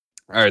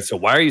All right, so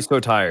why are you so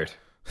tired?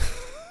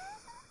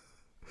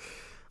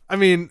 I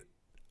mean,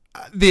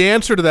 the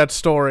answer to that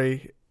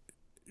story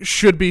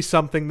should be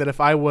something that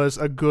if I was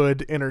a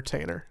good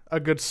entertainer, a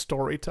good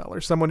storyteller,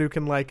 someone who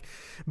can like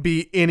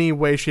be any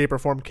way, shape, or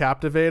form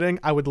captivating,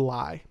 I would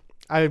lie.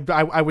 I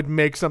would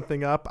make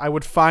something up. I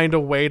would find a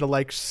way to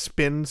like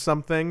spin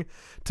something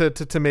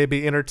to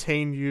maybe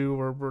entertain you,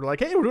 or we're like,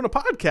 hey, we're doing a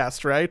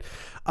podcast, right?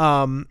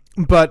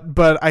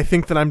 But I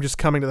think that I'm just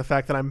coming to the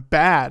fact that I'm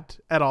bad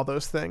at all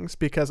those things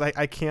because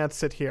I can't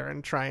sit here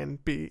and try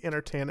and be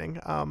entertaining.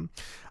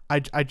 I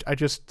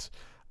just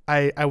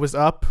I was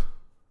up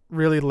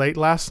really late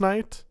last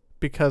night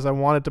because I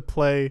wanted to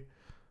play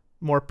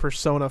more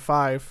Persona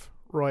 5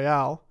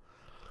 Royale,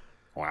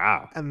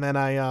 Wow. and then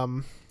I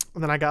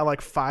got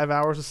like 5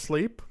 hours of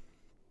sleep,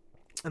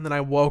 and then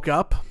I woke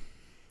up,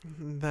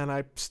 and then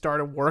I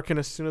started working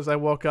as soon as I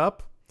woke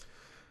up,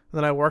 and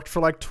then I worked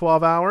for like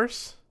 12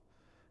 hours,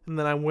 and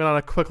then I went on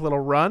a quick little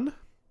run,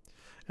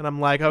 and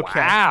I'm like, okay,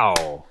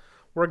 Wow.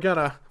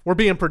 we're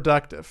being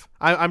productive.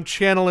 I'm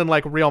channeling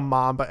like real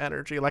Mamba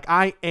energy. Like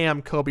I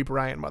am Kobe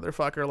Bryant,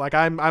 motherfucker. Like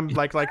I'm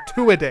like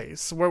two a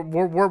days.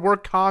 We're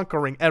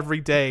conquering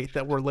every day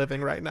that we're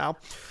living right now.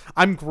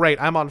 I'm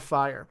great. I'm on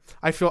fire.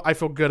 I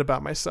feel good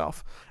about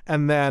myself.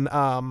 And then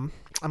I'm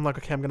like,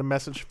 okay, I'm gonna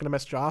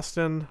message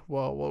Austin.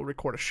 We'll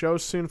record a show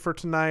soon for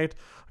tonight.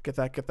 Get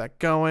that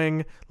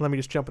going. Let me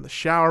just jump in the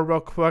shower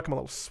real quick. I'm a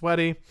little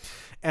sweaty,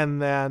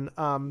 and then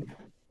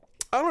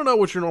I don't know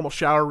what your normal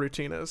shower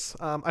routine is.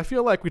 I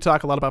feel like we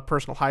talk a lot about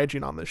personal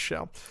hygiene on this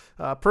show.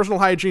 Personal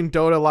hygiene,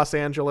 Dota, Los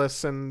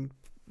Angeles, and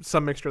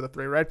some mixture of the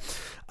three, right?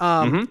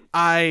 Mm-hmm.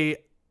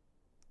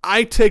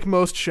 I take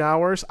most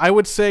showers. I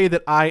would say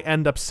that I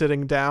end up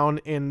sitting down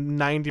in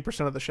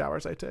 90% of the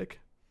showers I take.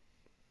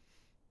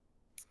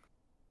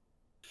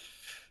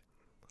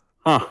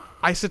 Huh.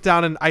 I sit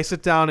down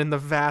in the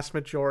vast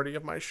majority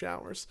of my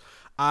showers.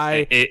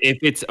 If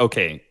it's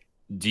okay,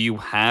 do you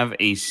have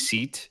a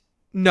seat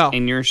No.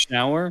 in your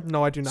shower?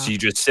 No, I do not. So you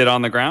just sit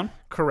on the ground?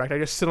 Correct. I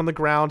just sit on the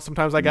ground.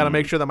 Sometimes I got to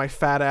make sure that my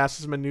fat ass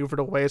is maneuvered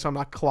away so I'm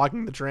not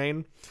clogging the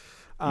drain.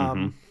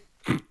 Hey,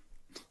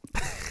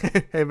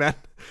 man.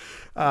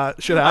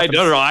 Shit I happens.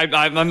 don't know. I'm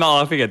not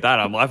laughing at that.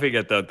 I'm laughing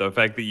at the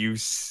fact that you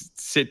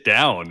sit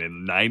down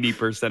in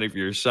 90% of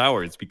your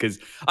showers, because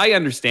I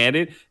understand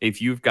it.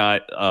 If you've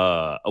got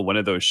one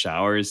of those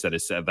showers that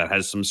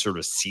has some sort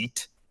of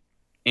seat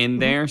in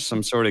there,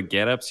 some sort of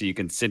get up so you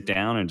can sit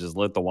down and just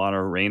let the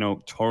water rain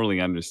out,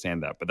 totally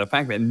understand that. But the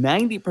fact that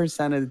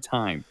 90% of the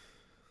time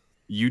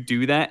you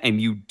do that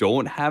and you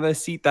don't have a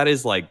seat, that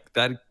is like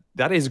that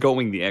is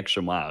going the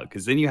extra mile,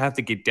 because then you have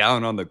to get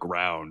down on the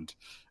ground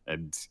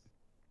and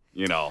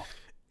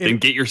then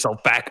get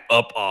yourself back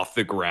up off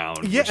the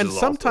ground. Yeah, and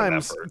also an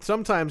effort.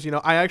 sometimes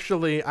I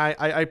actually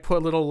I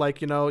put little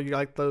like you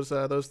like those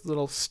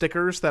little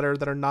stickers that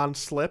are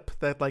non-slip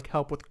that like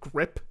help with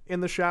grip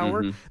in the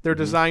shower. They're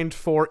designed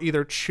for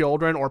either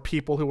children or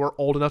people who are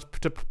old enough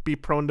to be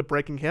prone to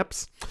breaking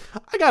hips.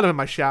 I got them in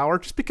my shower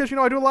just because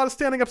I do a lot of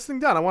standing up, sitting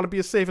down. I want to be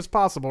as safe as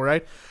possible,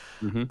 right?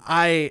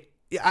 I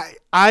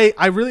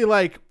really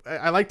like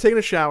taking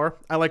a shower.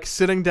 I like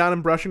sitting down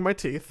and brushing my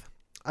teeth.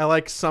 I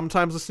like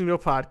sometimes listening to a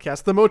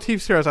podcast. The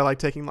motif here is I like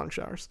taking long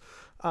showers.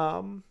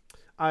 Sometimes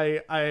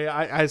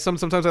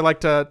I like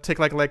to take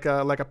like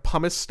a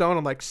pumice stone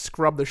and like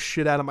scrub the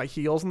shit out of my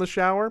heels in the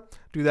shower.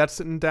 Do that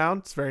sitting down.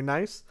 It's very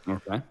nice.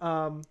 Okay.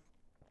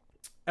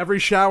 Every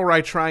shower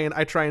I try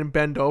and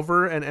bend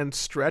over and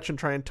stretch and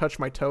try and touch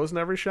my toes in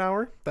every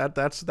shower.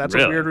 That's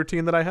Really? a weird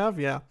routine that I have.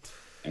 Yeah.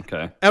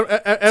 Okay.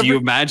 Every, Do you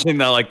imagine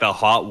that like the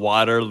hot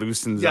water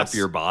loosens up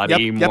your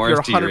body more?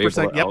 You're so you're able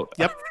 100%.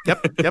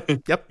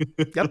 to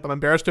Yep. I'm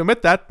embarrassed to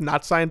admit that.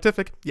 Not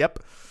scientific. Yep.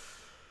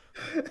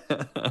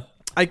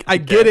 I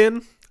get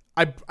in.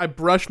 I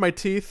brush my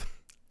teeth.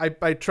 I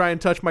try and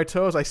touch my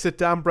toes. I sit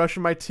down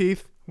brushing my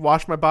teeth.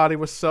 Wash my body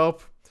with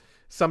soap.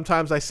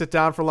 Sometimes I sit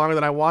down for longer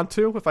than I want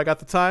to if I got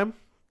the time.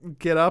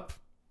 Get up,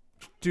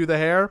 do the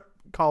hair,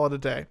 call it a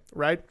day.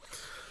 Right.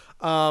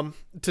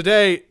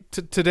 Today,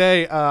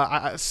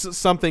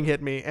 something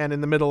hit me, and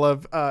in the middle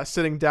of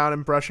sitting down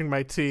and brushing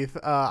my teeth,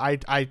 I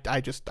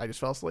just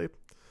fell asleep.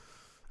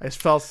 I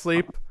just fell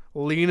asleep,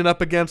 leaning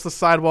up against the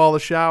sidewall of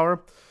the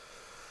shower.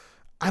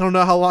 I don't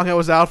know how long I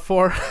was out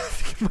for. I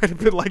think it might have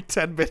been like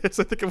 10 minutes.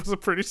 I think it was a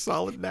pretty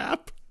solid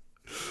nap.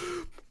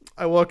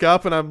 I woke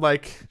up and I'm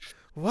like,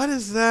 what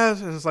is that?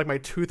 And it's like my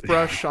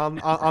toothbrush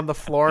on the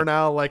floor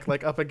now,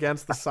 like up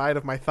against the side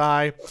of my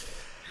thigh.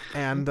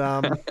 And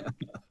I'm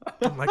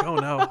like, oh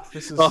no,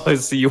 this is. Oh,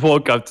 so you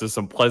woke up to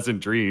some pleasant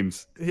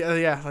dreams.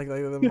 Yeah. Like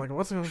I'm like,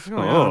 what's going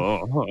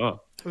on?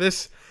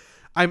 This,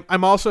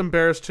 I'm also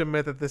embarrassed to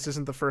admit that this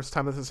isn't the first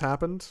time this has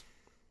happened.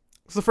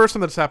 It's the first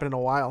time that's happened in a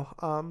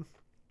while.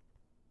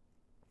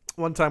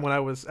 One time when I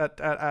was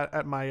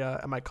at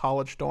my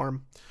college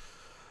dorm,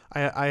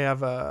 I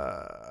have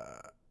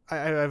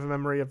a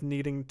memory of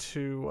needing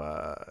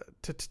to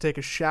take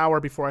a shower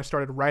before I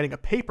started writing a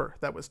paper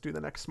that was due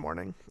the next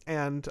morning,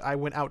 and I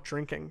went out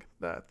drinking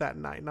that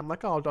night. And I'm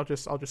like, oh, I'll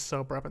just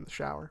sober up in the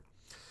shower.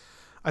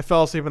 I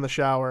fell asleep in the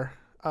shower.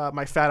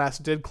 my fat ass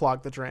did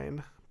clog the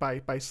drain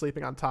by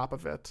sleeping on top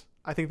of it.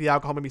 I think the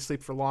alcohol made me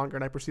sleep for longer,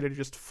 and I proceeded to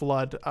just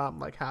flood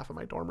like half of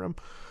my dorm room.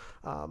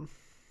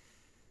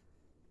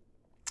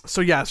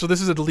 So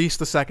this is at least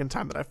the second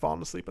time that I've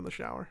fallen asleep in the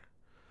shower.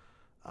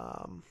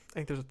 I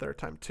think there's a third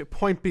time too.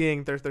 Point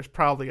being, there's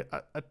probably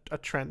a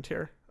trend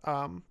here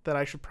that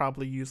I should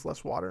probably use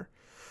less water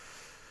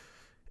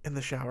in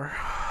the shower.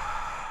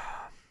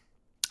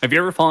 Have you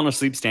ever fallen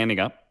asleep standing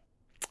up?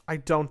 I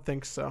don't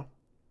think so.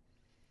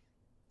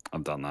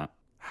 I've done that.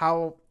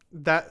 How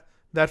that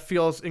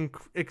feels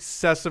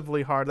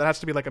excessively hard. That has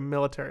to be like a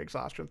military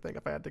exhaustion thing,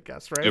 if I had to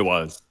guess, right? It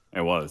was.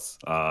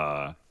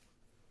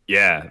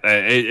 Yeah,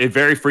 it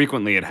very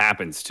frequently it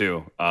happens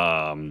too.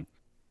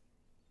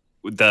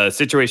 The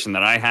situation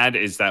that I had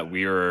is that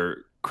we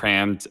were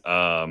crammed,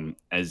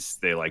 as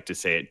they like to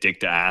say it,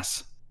 dick to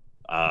ass,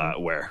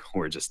 where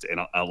we're just in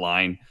a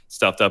line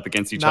stuffed up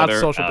against each other.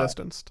 Not social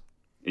distanced.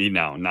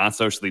 Not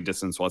socially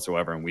distanced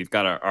whatsoever. And we've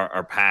got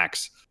our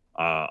packs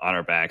on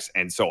our backs.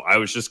 And so I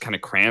was just kind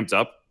of cramped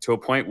up to a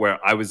point where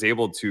I was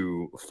able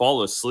to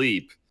fall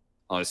asleep.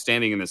 I was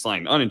standing in this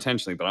line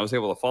unintentionally, but I was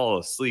able to fall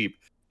asleep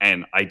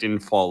and I didn't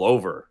fall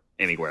over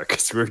anywhere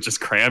because we were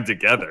just crammed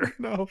together.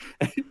 No.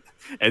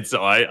 And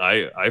so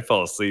I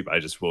fell asleep. I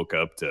just woke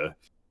up to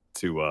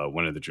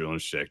one of the drill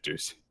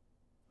instructors.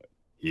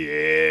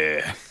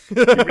 Yeah,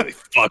 you're really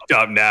fucked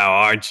up now,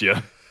 aren't you?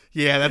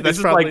 Yeah, that's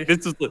probably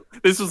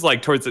this was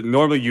like towards the,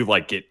 normally you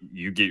get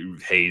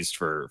hazed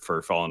for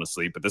falling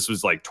asleep, but this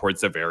was like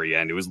towards the very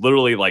end. It was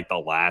literally like the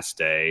last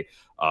day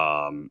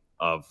of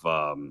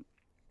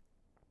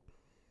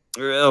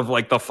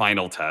like the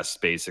final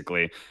test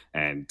basically,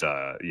 and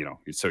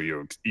so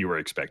you were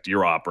expected,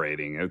 you're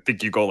operating. I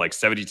think you go like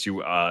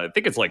 72. I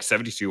think it's like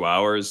 72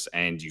 hours,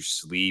 and you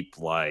sleep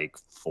like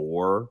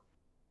 4,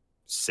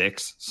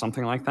 6,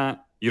 something like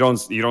that. You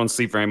don't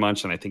sleep very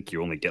much, and I think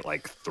you only get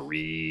like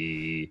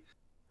three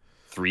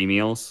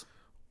meals.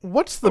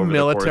 What's the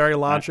military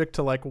logic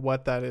to like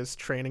what that is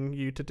training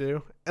you to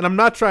do? And I'm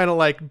not trying to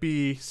like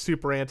be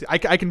super anti. I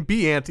can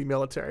be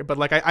anti-military, but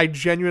like I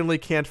genuinely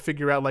can't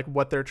figure out like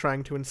what they're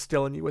trying to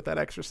instill in you with that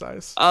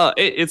exercise.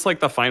 It's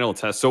like the final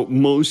test. So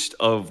most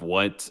of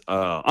what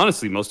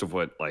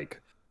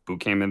like boot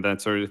camp and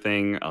that sort of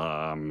thing,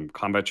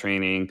 combat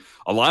training,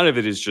 a lot of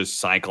it is just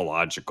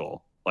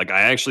psychological. Like,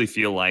 I actually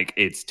feel like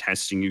it's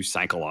testing you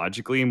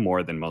psychologically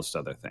more than most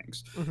other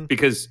things. Mm-hmm.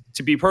 Because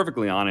to be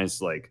perfectly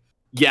honest, like,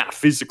 yeah,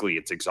 physically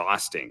it's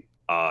exhausting.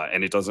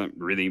 And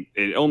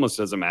it almost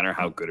doesn't matter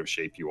how good of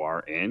shape you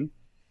are in.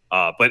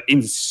 But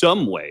in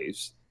some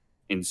ways,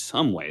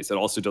 it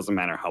also doesn't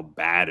matter how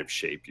bad of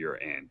shape you're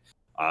in.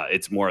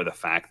 It's more of the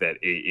fact that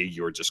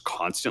you're just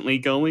constantly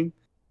going.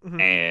 Mm-hmm.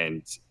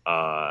 And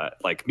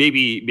like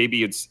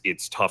maybe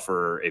it's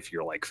tougher if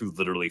you're like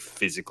literally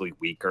physically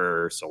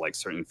weaker, so like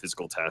certain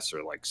physical tests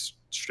are like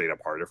straight up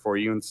harder for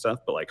you and stuff.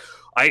 But like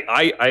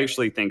I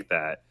actually think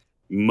that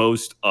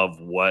most of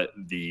what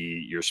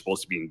you're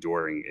supposed to be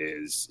enduring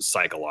is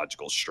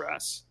psychological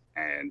stress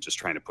and just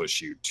trying to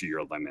push you to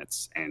your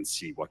limits and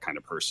see what kind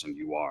of person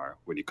you are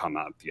when you come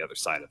out the other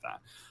side of that.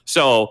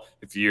 So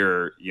if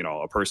you're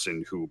a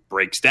person who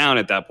breaks down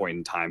at that point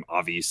in time,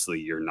 obviously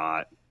you're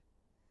not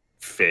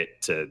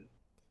fit to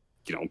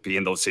be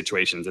in those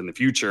situations in the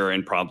future,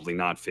 and probably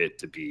not fit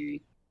to be,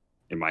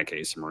 in my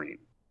case, a Marine.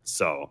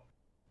 So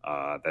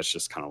that's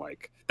just kind of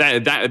like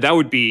that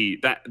would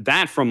be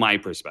that from my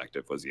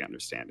perspective was the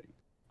understanding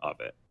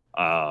of it.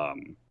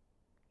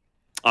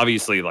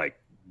 Obviously, like,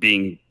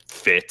 being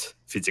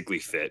physically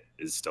fit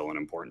is still an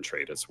important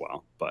trait as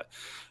well, but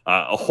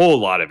a whole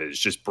lot of it is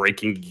just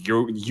breaking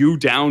you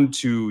down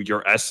to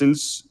your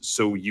essence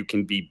so you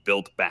can be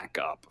built back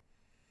up.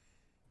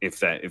 If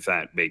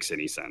that makes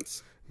any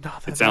sense. No,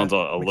 it sounds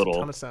a little. A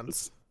ton of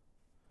sense.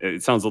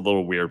 It sounds a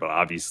little weird, but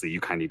obviously you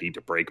kind of need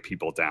to break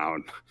people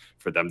down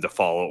for them to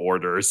follow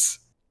orders.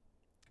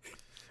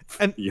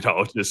 And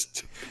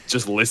just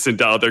listen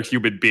to other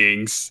human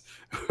beings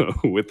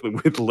with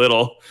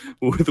little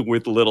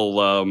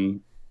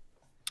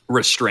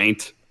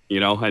restraint,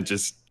 and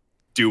just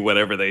do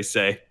whatever they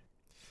say.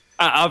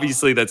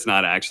 Obviously, that's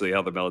not actually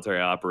how the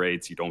military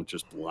operates. You don't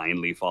just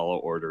blindly follow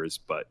orders,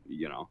 but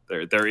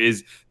there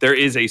is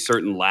a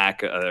certain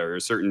lack or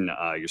a certain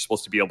you're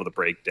supposed to be able to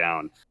break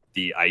down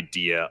the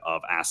idea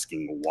of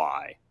asking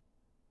why,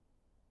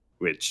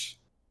 which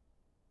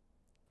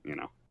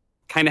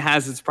kind of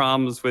has its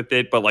problems with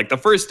it. But like, the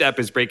first step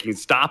is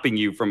stopping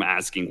you from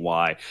asking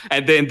why,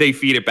 and then they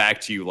feed it back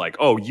to you like,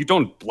 oh, you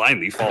don't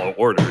blindly follow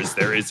orders.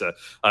 There is a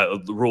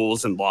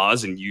rules and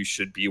laws, and you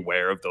should be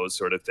aware of those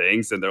sort of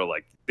things. And they're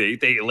like,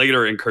 they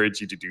later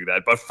encourage you to do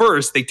that, but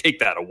first they take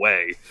that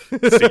away so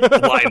you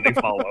blindly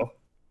follow.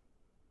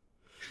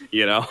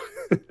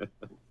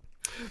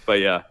 But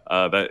yeah,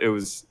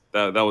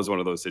 that was one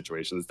of those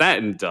situations. That,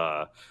 and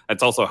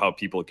that's also how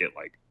people get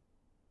like.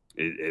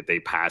 They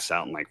pass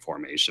out in like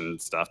formation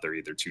and stuff. They're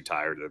either too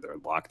tired or they're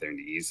lock their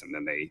knees, and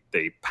then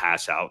they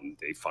pass out and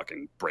they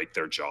fucking break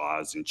their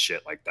jaws and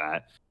shit like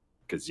that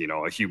because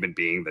a human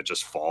being that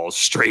just falls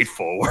straight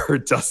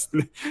forward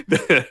doesn't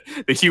the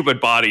human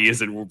body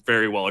isn't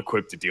very well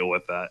equipped to deal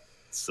with that.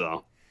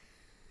 So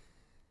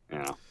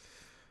yeah.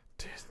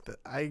 Dude,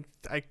 I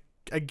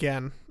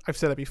again, I've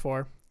said it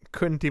before.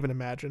 Couldn't even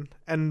imagine,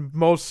 and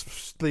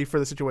mostly for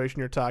the situation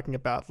you're talking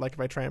about. Like if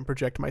I try and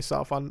project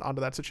myself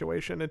onto that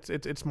situation,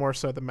 it's more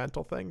so the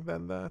mental thing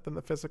than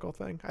the physical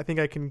thing. I think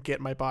I can get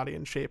my body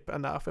in shape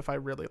enough if I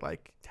really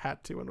like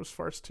had to and was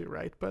forced to,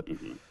 right? But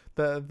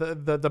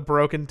the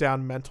broken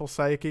down mental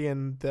psyche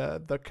and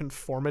the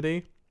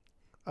conformity,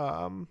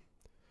 I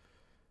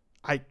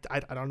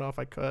don't know if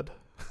I could.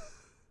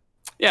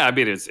 Yeah, I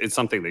mean, it's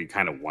something that you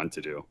kind of want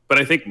to do. But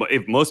I think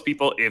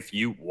if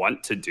you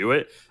want to do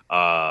it,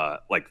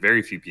 like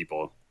very few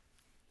people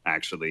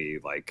actually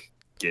like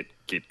get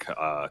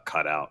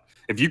cut out.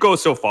 If you go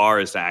so far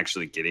as to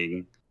actually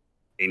getting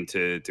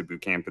into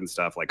boot camp and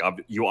stuff, like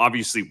you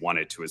obviously want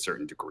it to a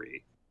certain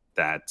degree.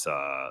 That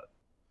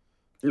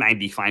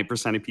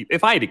 95% of people,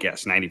 if I had to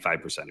guess,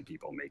 95% of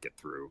people make it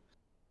through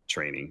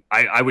training.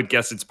 I would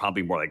guess it's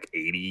probably more like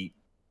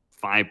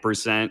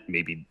 85%,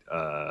 maybe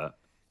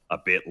a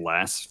bit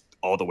less,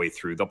 all the way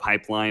through the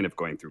pipeline of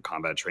going through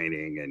combat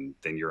training and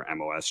then your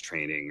MOS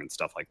training and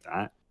stuff like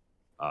that.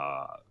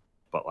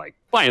 But like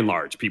by and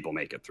large, people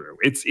make it through.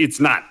 It's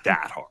not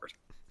that hard.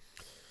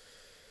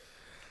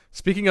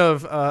 Speaking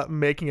of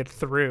making it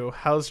through,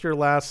 how's your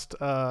last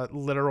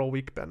literal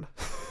week been?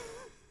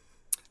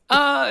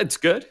 It's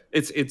good.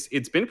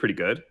 It's been pretty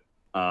good.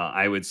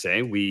 I would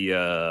say we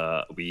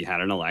had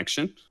an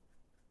election,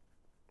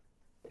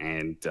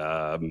 and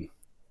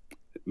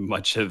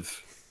much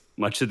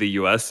of the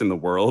U.S. and the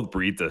world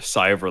breathed a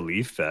sigh of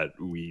relief that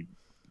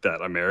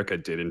America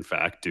did in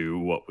fact do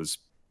what was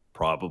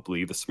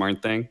probably the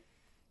smart thing.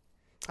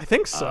 I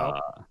think so.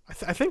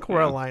 I think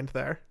we're aligned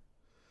there.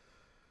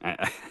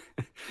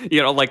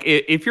 Like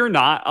if you're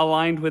not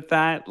aligned with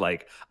that,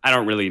 like I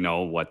don't really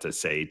know what to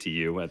say to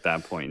you at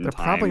that point in They're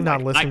time. probably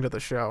not like, listening to the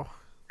show.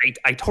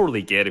 I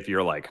totally get if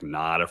you're like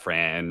not a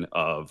fan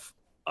of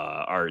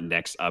our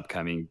next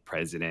upcoming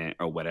president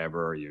or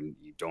whatever, or you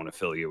don't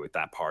affiliate with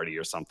that party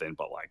or something,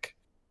 but like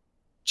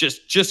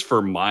just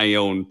for my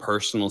own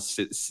personal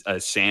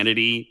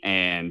sanity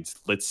and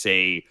let's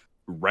say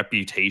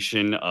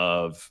reputation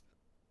of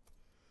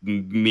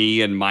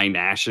me and my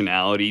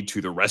nationality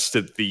to the rest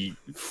of the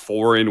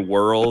foreign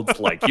world,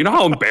 like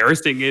how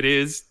embarrassing it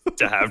is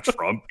to have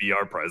Trump be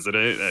our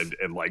president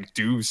and like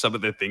do some of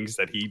the things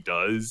that he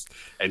does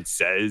and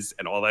says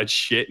and all that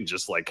shit, and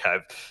just like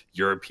have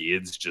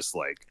Europeans just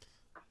like,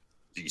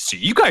 see,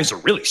 you guys are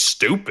really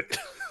stupid.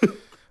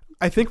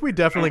 I think we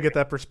definitely get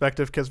that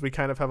perspective because we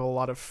kind of have a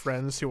lot of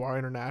friends who are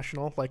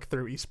international, like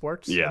through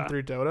esports and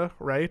through Dota,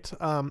 right?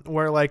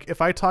 Where like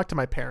if I talk to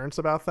my parents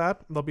about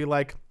that, they'll be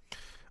like,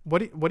 what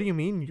do you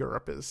mean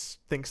Europe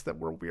thinks that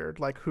we're weird?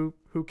 Like who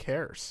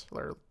cares?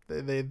 Or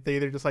they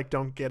either just like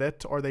don't get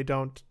it, or they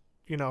don't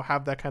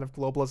have that kind of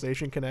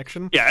globalization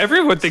connection. Yeah,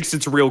 everyone thinks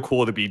it's real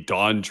cool to be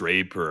Don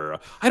Draper.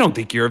 I don't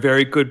think you're a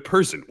very good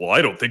person. Well,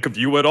 I don't think of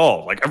you at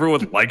all. Like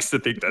everyone likes to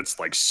think that's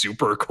like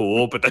super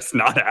cool, but that's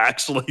not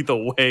actually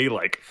the way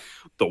like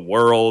the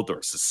world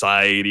or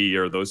society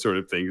or those sort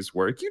of things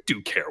work. You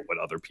do care what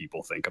other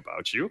people think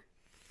about you.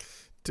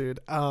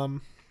 Dude,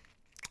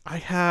 I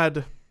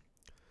had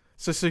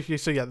so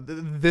yeah,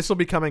 this will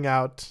be coming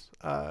out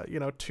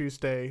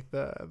Tuesday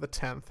the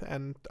 10th,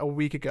 and a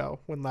week ago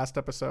when last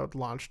episode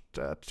launched,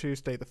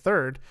 Tuesday the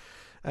 3rd,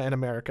 in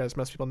America, as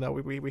most people know,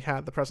 we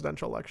had the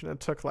presidential election. It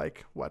took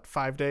like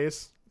 5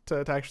 days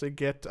to actually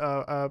get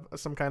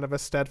some kind of a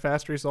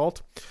steadfast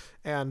result,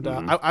 and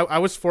I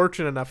was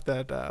fortunate enough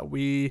that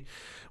we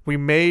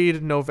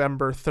made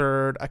November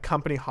 3rd a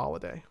company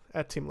holiday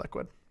at Team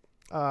Liquid.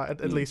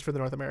 At least for the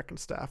North American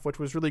staff, which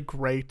was really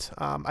great.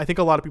 I think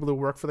a lot of people who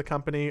work for the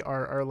company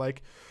are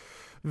like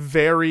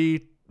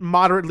very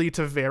moderately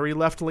to very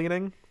left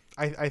leaning.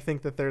 I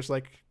think that there's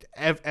like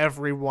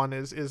everyone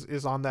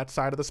is on that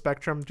side of the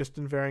spectrum, just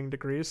in varying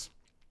degrees.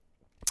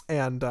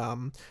 And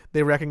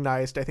they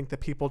recognized, I think,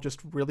 that people just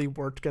really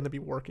weren't going to be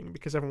working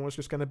because everyone was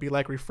just going to be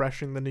like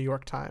refreshing the New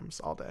York Times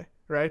all day,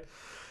 right?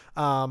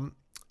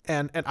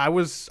 And I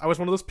was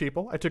one of those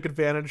people. I took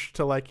advantage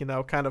to like,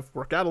 kind of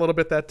work out a little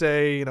bit that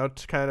day,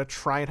 to kind of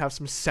try and have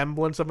some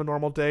semblance of a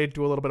normal day,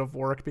 do a little bit of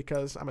work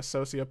because I'm a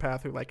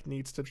sociopath who like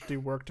needs to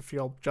do work to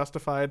feel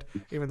justified,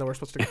 even though we're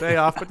supposed to take a day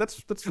off. But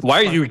that's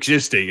why are you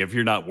existing if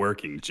you're not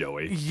working,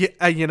 Joey?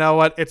 Yeah, you know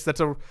what?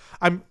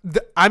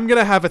 I'm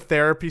gonna have a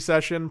therapy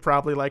session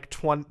probably like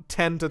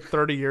 10 to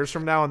 30 years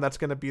from now, and that's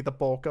gonna be the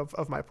bulk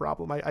of my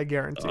problem. I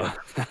guarantee.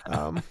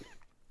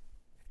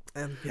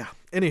 And yeah.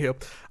 Anywho,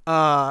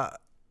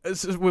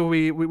 so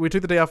we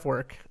took the day off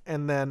work,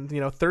 and then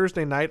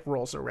Thursday night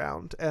rolls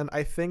around, and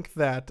I think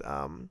that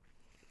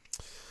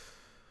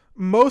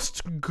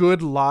most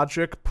good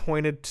logic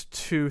pointed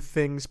to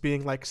things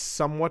being like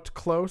somewhat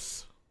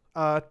close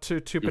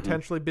to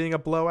potentially being a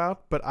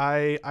blowout, but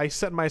I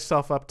set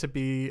myself up to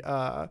be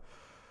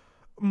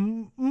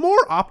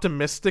more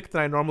optimistic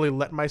than I normally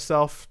let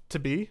myself to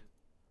be.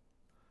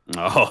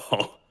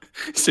 Oh,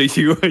 So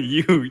you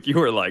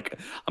were like,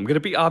 I'm gonna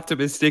be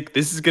optimistic.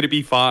 This is gonna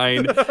be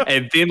fine.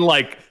 And then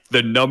like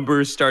the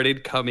numbers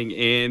started coming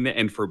in,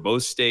 and for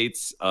most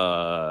states,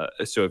 so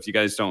if you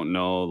guys don't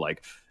know,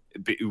 like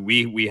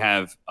we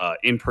have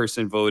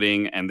in-person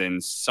voting, and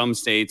then some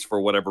states, for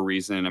whatever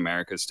reason,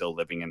 America is still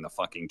living in the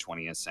fucking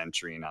 20th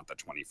century, not the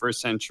 21st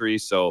century.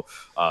 So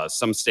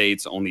some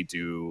states only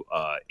do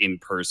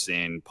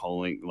in-person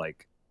polling,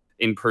 like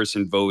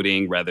in-person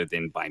voting rather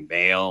than by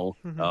mail,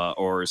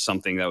 or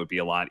something that would be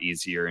a lot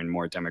easier and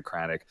more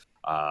democratic.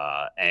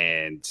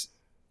 And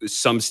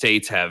some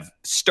states have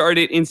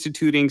started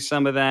instituting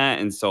some of that,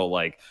 and so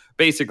like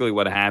basically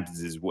what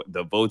happens is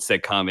the votes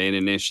that come in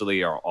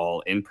initially are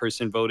all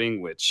in-person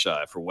voting, which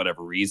for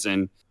whatever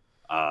reason,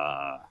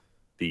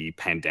 the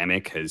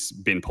pandemic has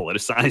been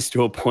politicized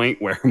to a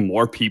point where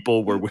more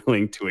people were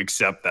willing to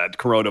accept that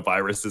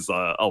coronavirus is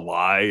a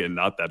lie and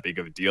not that big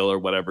of a deal or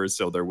whatever.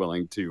 So they're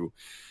willing to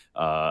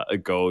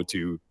go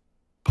to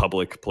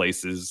public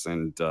places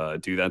and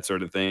do that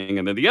sort of thing.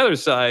 And then the other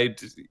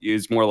side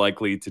is more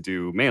likely to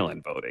do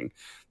mail-in voting.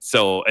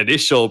 So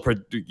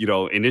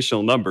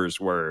initial numbers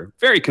were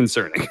very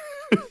concerning.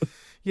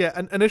 Yeah,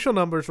 and initial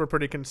numbers were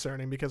pretty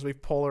concerning because we've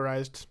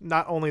polarized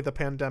not only the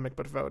pandemic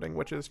but voting,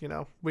 which is,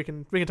 we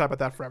can talk about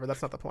that forever.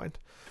 That's not the point,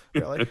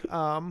 really.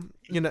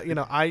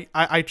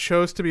 I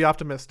chose to be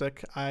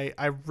optimistic.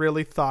 I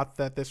really thought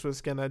that this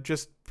was gonna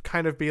just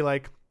kind of be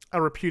like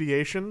a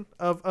repudiation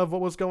of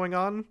what was going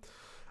on.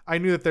 I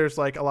knew that there's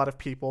like a lot of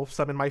people,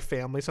 some in my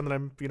family, some that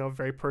I'm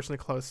very personally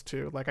close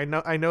to. Like I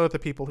know that the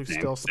people who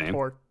still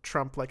support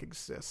Trump like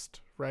exist,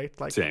 right?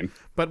 Like same.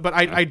 But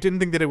I didn't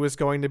think that it was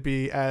going to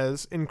be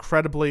as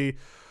incredibly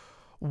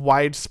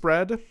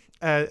widespread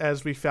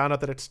as we found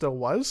out that it still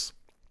was.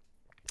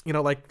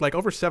 Like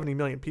over 70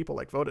 million people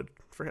like voted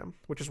for him,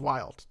 which is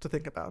wild to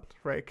think about,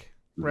 right?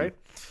 Mm-hmm. Right?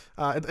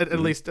 At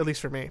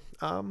least for me.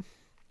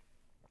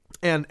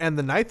 And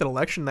the night that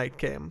election night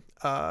came,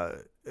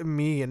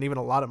 me and even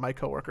a lot of my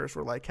coworkers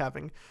were like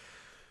having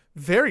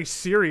very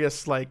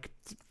serious like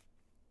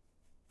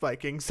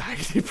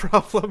anxiety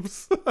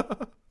problems.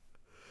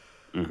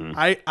 Mm-hmm.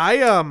 I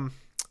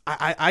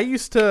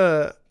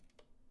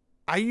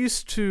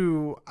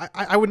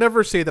would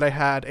never say that I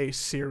had a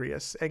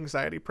serious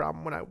anxiety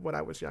problem when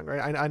I was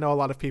younger. I know a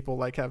lot of people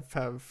like have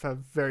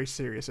very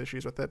serious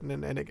issues with it,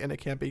 and it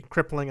can be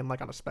crippling and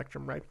like on a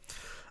spectrum, right?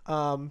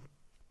 But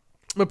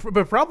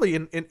probably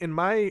in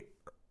my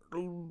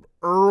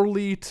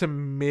early to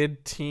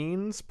mid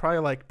teens, probably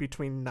like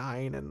between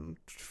 9 and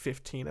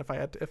 15, if I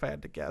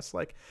had to guess,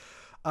 like,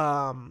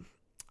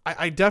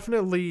 I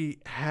definitely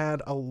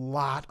had a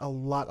lot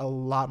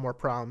more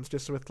problems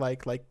just with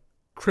like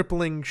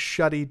crippling,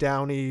 shutty,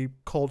 downy,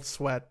 cold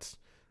sweat,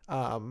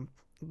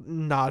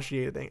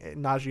 nauseating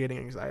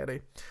anxiety,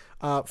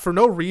 for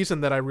no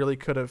reason that I really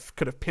could have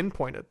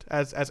pinpointed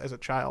as a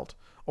child,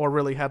 or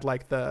really had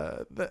like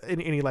the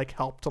any like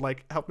help to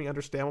like help me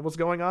understand what was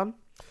going on.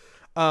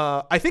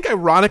 I think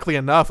ironically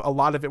enough, a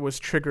lot of it was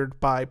triggered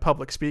by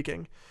public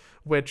speaking,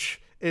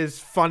 which is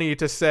funny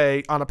to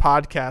say on a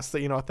podcast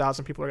that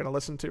 1,000 people are going to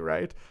listen to,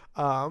 right?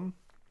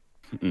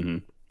 Mm-hmm.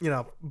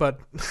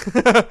 But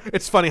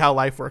it's funny how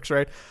life works,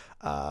 right?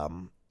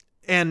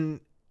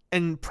 And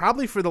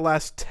probably for the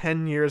last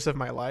 10 years of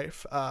my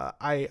life,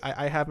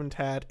 I haven't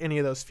had any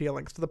of those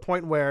feelings, to the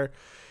point where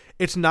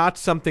it's not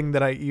something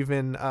that I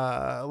even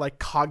like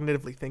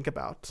cognitively think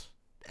about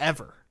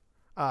ever,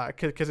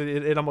 because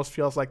it almost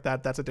feels like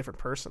that's a different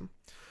person.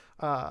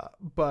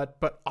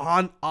 But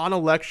on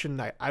election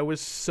night, I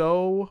was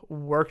so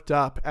worked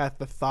up at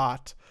the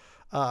thought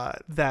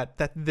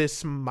that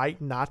this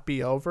might not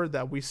be over,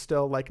 that we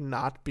still like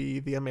not be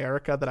the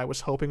America that I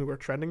was hoping we were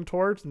trending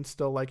towards, and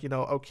still like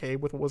okay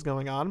with what was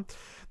going on,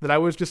 that I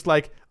was just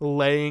like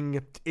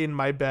laying in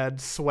my bed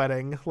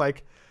sweating,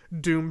 like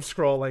doom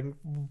scrolling,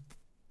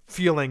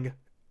 feeling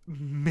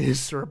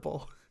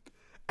miserable,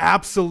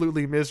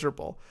 absolutely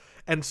miserable,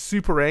 and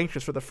super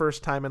anxious for the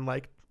first time in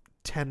like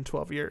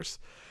 10-12 years.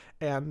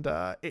 And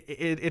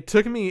it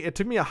took me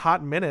a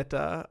hot minute.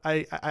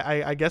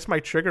 I guess my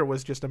trigger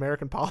was just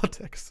American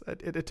politics.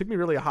 It took me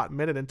really a hot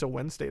minute into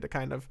Wednesday to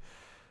kind of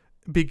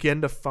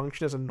begin to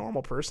function as a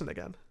normal person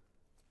again.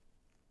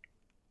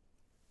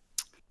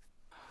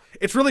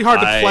 It's really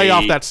hard to play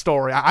off that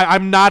story.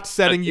 I'm not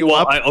setting you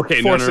up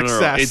for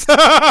success.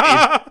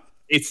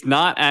 It's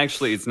not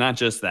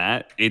just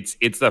that.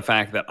 It's the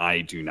fact that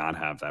I do not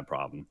have that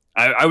problem.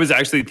 I was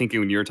actually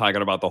thinking when you were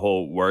talking about the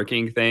whole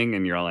working thing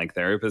and your like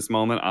therapist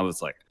moment, I was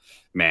like,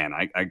 man,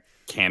 I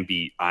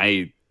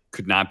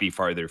could not be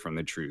farther from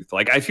the truth.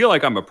 Like, I feel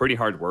like I'm a pretty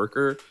hard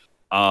worker,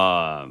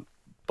 but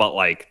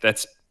like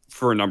that's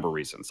for a number of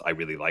reasons. I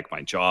really like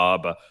my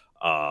job,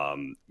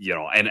 and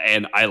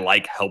I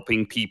like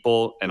helping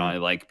people, and I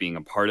like being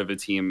a part of a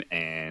team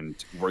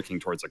and working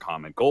towards a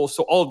common goal.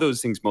 So all of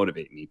those things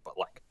motivate me. But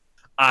like,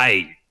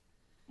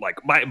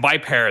 my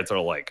parents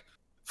are like,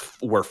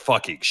 were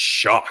fucking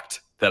shocked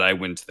that I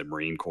went to the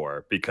Marine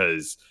Corps,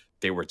 because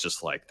they were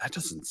just like, that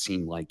doesn't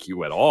seem like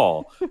you at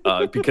all.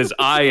 Because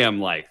I am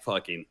like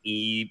fucking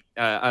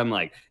I'm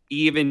like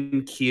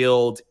even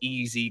keeled,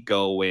 easy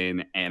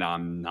going, and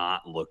I'm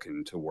not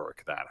looking to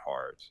work that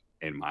hard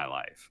in my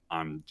life.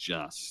 I'm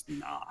just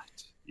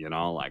not.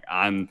 Like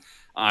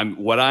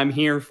what I'm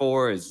here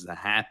for is the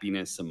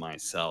happiness of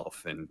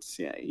myself. And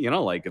yeah,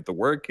 like if the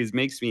work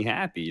makes me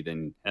happy,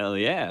 then hell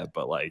yeah.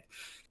 But like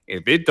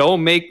if it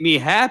don't make me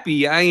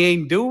happy, I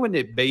ain't doing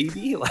it,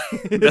 baby.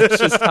 Like that's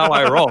just how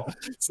I roll.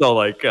 So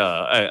like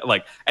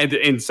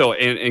so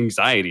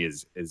anxiety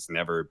has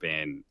never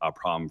been a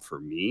problem for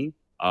me,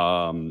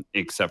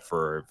 except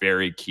for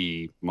very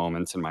key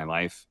moments in my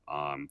life.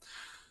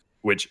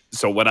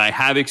 So what I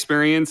have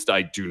experienced,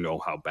 I do know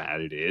how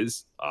bad it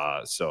is.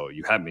 So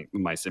you have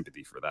my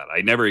sympathy for that.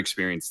 I never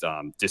experienced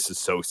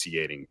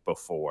disassociating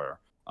before,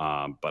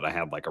 but I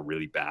had like a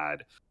really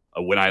bad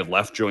when I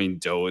left join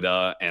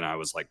Dota and I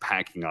was like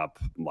packing up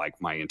like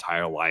my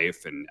entire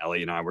life, and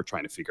Ellie and I were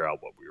trying to figure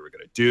out what we were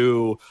going to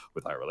do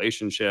with our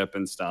relationship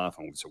and stuff.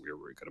 And so we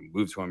were going to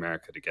move to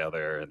America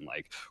together, and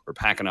like we're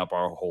packing up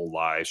our whole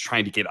lives,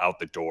 trying to get out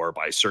the door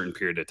by a certain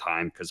period of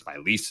time because my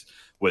lease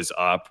was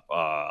up.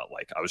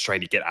 Like I was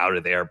trying to get out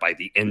of there by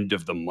the end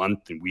of the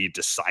month, and we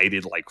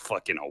decided like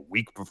fucking a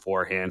week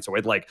beforehand. So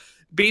I'd like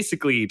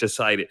basically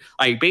decided,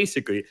 I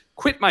basically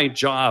quit my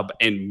job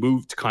and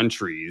moved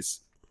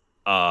countries.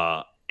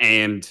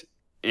 And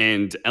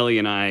Ellie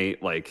and I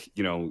like,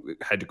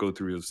 had to go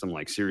through some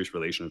like serious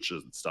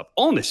relationships and stuff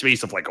all in the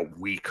space of like a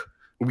week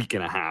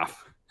and a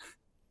half.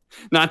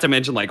 Not to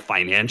mention like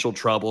financial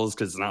troubles,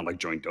 because it's not like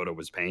Joint Dota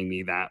was paying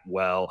me that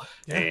well.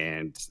 Yeah.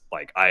 And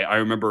like I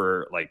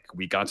remember like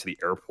we got to the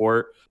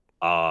airport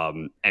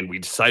and we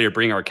decided to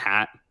bring our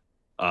cat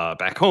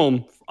back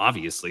home.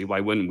 Obviously,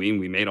 why wouldn't we?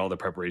 We made all the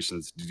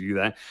preparations to do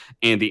that.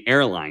 And the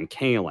airline,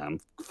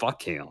 KLM,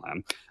 fuck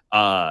KLM,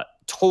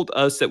 told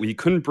us that we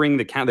couldn't bring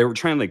the cat. They were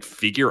trying to like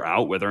figure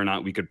out whether or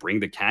not we could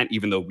bring the cat,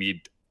 even though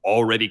we'd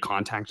already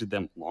contacted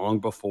them long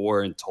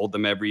before and told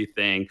them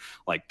everything.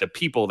 Like the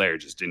people there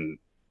just didn't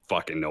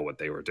fucking know what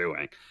they were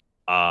doing.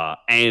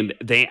 And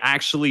they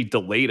actually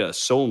delayed us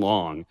so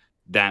long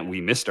that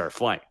we missed our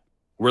flight.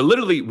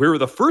 We were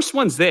the first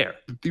ones there.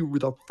 We were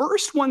the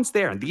first ones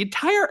there in the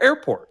entire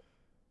airport.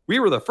 We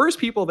were the first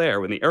people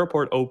there when the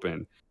airport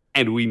opened,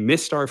 and we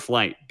missed our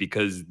flight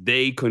because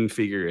they couldn't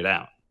figure it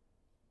out.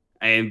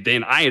 And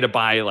then I had to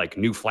buy like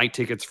new flight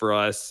tickets for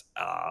us.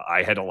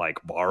 I had to like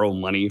borrow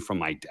money from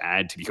my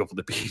dad to be able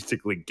to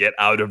basically get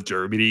out of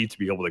Germany to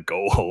be able to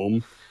go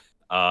home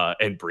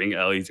and bring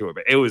Ellie to it.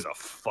 But it was a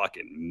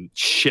fucking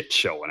shit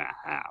show and a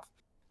half.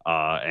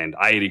 And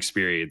I had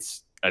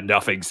experienced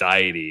enough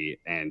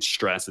anxiety and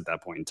stress at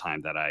that point in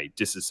time that I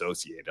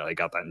disassociated. I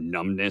got that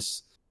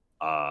numbness,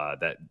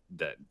 that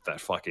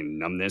fucking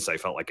numbness. I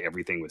felt like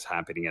everything was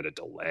happening at a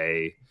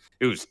delay.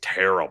 It was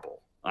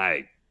terrible.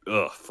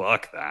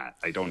 Fuck that.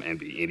 I don't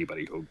envy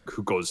anybody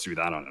who goes through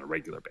that on a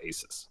regular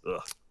basis.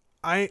 Ugh.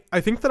 I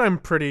think that I'm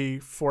pretty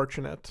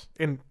fortunate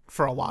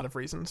for a lot of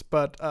reasons,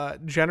 but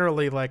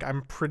generally, like,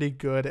 I'm pretty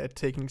good at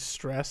taking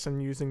stress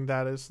and using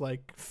that as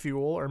like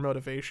fuel or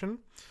motivation.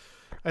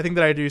 I think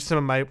that I do some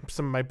of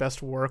my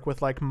best work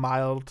with like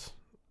mild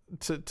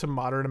to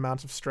moderate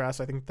amounts of stress.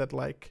 I think that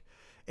like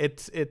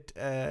it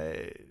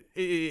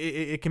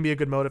can be a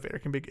good motivator.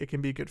 It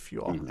can be a good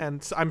fuel. Mm-hmm.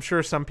 And I'm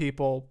sure some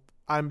people,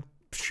 I'm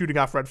shooting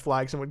off red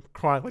flags and would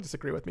chronically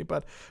disagree with me,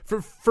 but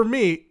for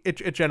me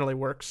it generally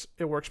works.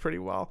 It works pretty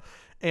well.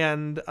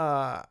 And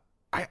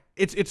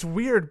it's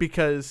weird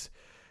because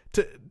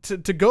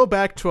to go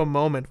back to a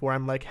moment where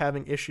I'm like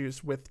having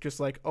issues with just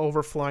like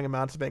overflowing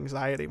amounts of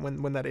anxiety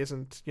when that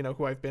isn't,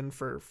 who I've been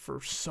for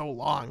so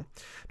long,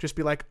 just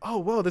be like, oh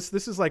whoa, this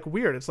is like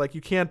weird. It's like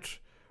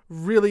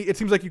it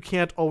seems like you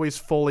can't always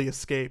fully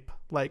escape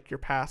like your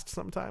past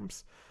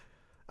sometimes.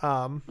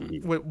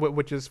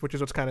 Which is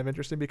what's kind of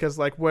interesting, because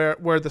like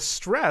where the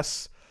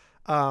stress,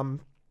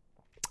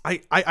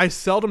 I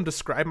seldom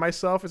describe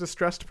myself as a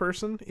stressed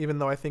person, even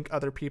though I think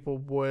other people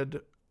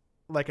would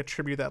like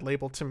attribute that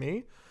label to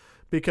me,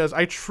 because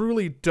I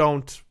truly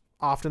don't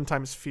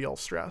oftentimes feel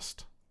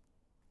stressed.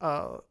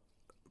 But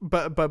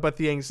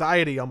the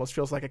anxiety almost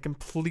feels like a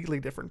completely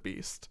different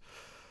beast.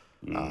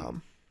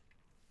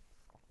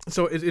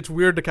 So it's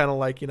weird to kind of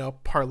like,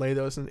 parlay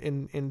those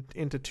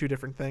into two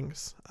different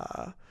things.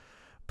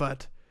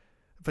 But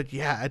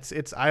yeah,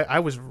 I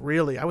was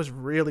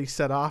really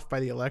set off by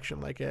the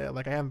election. Like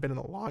I haven't been in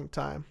a long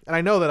time. And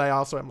I know that I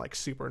also am like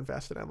super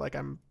invested in it. Like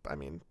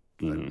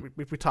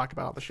we talk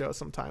about it on the show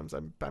sometimes.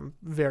 I'm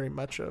very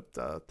much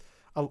a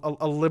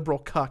liberal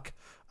cuck.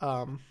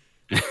 Well,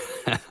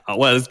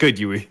 it's good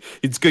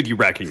you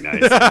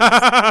recognize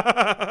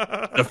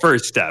the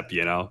first step,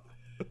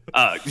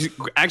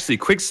 Actually,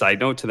 quick side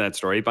note to that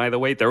story, by the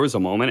way, there was a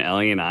moment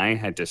Ellie and I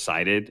had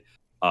decided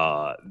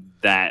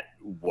that,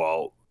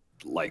 well,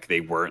 like they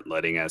weren't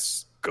letting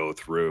us go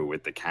through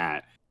with the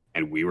cat,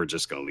 and we were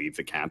just going to leave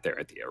the cat there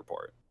at the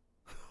airport.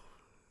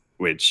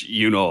 Which,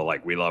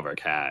 like we love our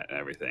cat and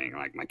everything.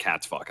 Like my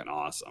cat's fucking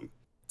awesome.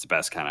 It's the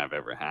best cat I've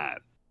ever had.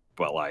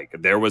 But like,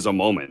 there was a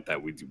moment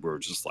that we were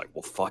just like,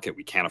 well, fuck it,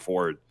 we can't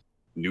afford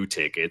new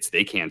tickets.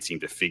 They can't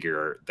seem to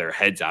figure their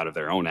heads out of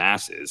their own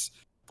asses.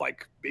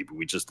 Like, maybe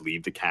we just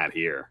leave the cat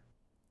here.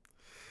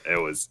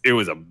 It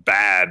was a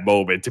bad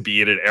moment to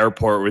be in an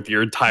airport with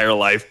your entire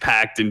life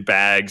packed in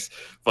bags,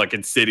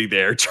 fucking sitting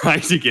there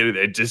trying to get it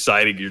and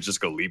deciding you're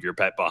just gonna leave your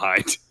pet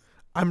behind.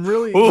 I'm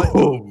really.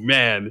 Oh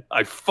man,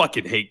 I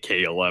fucking hate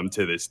KLM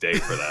to this day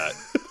for that.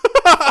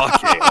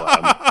 Fuck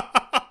KLM.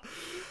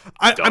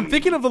 I'm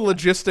thinking of the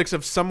logistics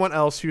of someone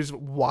else who's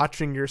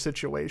watching your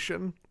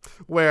situation.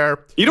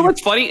 Where you know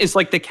what's funny is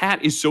like the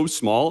cat is so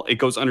small it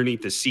goes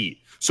underneath the seat,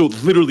 so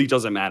it literally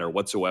doesn't matter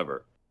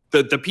whatsoever.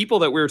 The people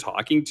that we were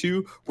talking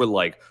to were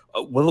like,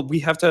 well,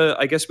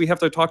 I guess we have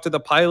to talk to the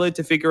pilot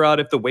to figure out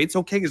if the weight's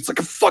okay. It's like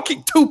a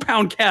fucking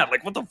 2-pound cat.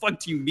 Like, what the fuck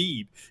do you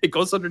need? It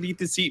goes underneath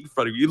the seat in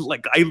front of you.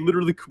 Like,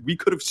 we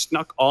could have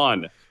snuck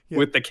on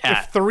with the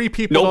cat. If 3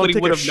 people don't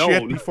take a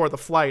shit before the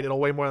flight, it'll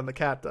weigh more than the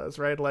cat does,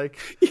 right? Like,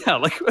 yeah,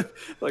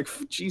 like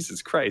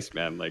Jesus Christ,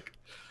 man. Like,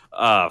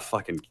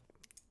 fucking,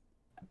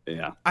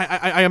 yeah.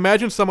 I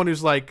imagine someone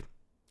who's like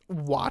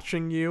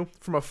watching you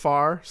from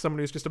afar, someone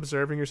who's just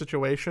observing your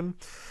situation.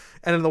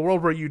 And in the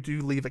world where you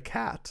do leave a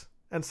cat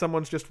and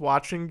someone's just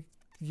watching,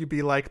 you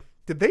be like,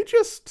 did they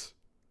just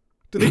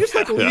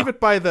like leave it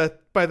by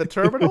the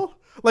terminal?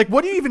 Like,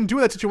 what do you even do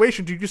in that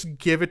situation? Do you just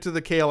give it to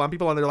the KLM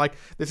people and they're like,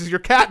 this is your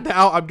cat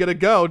now, I'm gonna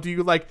go? Do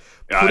you like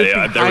put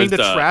it behind a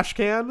trash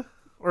can?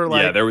 Or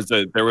like, yeah, there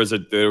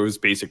was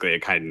basically a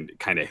kind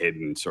of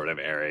hidden sort of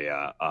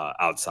area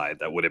outside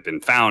that would have been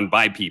found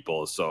by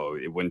people, so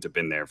it wouldn't have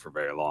been there for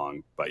very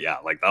long. But yeah,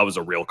 like that was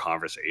a real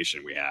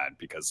conversation we had,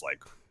 because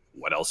like,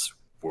 what else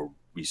were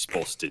we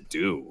supposed to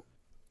do?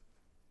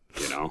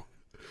 You know?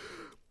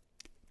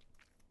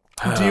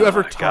 Do you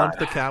ever taunt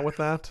the cat with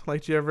that?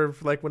 Like, do you ever,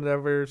 like,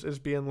 whenever is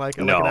being like,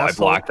 no, like I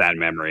blocked that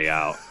memory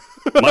out.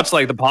 Much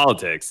like the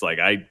politics, like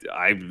I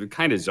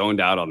kind of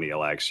zoned out on the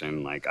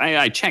election. Like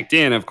I checked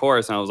in, of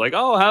course, and I was like,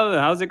 oh,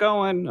 how's it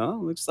going?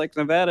 Oh, looks like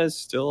Nevada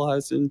still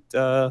hasn't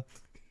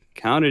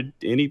counted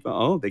any.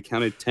 Oh, they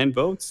counted 10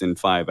 votes in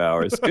 5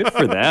 hours. Good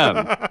for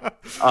them.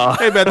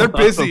 Hey man, they're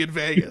busy in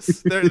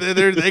Vegas.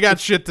 They got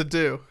shit to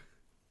do.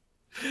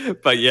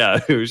 But yeah,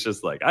 it was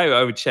just like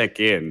I would check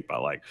in,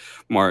 but like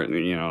Martin,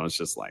 you know, it's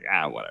just like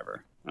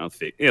whatever.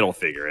 It'll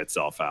figure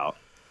itself out.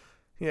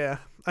 Yeah,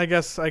 I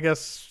guess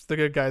the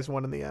good guys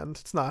won in the end.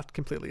 It's not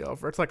completely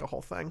over. It's like a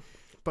whole thing.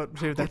 But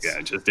dude, that's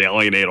just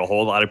alienate a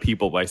whole lot of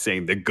people by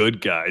saying the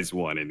good guys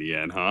won in the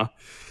end, huh?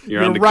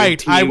 You're on the right.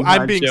 Good team,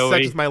 I'm being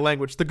Joey. sexist with my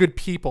language. The good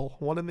people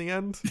won in the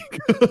end.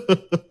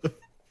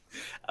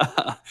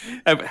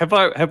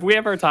 Have we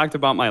ever talked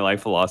about my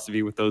life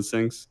philosophy with those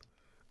things?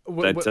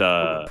 What,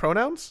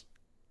 pronouns?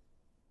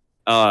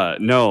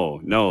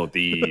 No.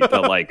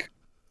 The like.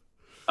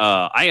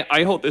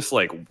 I hold this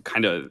like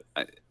kind of.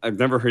 I've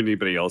never heard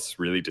anybody else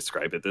really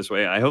describe it this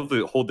way. I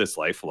hold this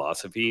life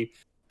philosophy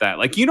that,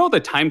 like, you know, the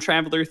time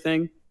traveler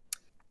thing,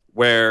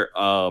 where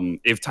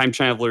if time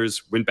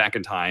travelers went back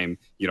in time,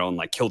 you know, and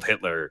like killed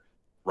Hitler,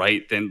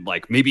 right? Then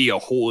like maybe a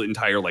whole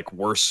entire like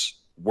worse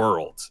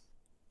world.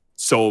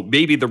 So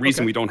maybe the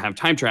reason we don't have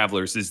time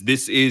travelers is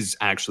this is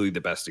actually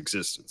the best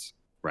existence,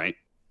 right?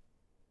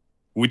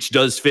 Which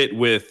does fit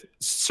with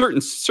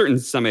certain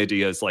some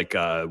ideas, like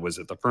was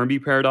it the Fermi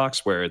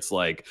paradox, where it's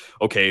like,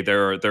 okay,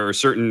 there are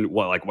certain,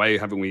 well, like, why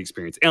haven't we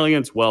experienced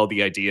aliens? Well,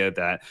 the idea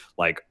that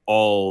like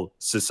all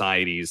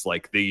societies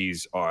like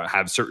these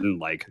have certain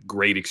like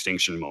great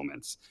extinction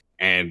moments,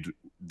 and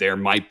there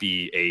might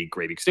be a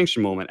great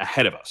extinction moment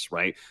ahead of us,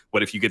 right?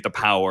 What if you get the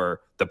power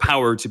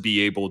to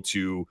be able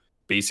to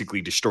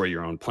basically destroy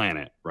your own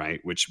planet, right?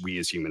 Which we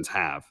as humans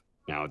have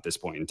now at this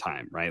point in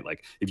time, right?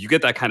 Like if you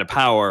get that kind of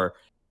power,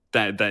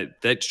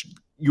 that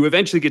you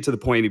eventually get to the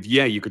point of,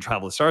 yeah, you could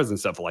travel the stars and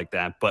stuff like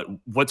that, but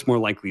what's more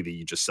likely that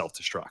you just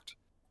self-destruct,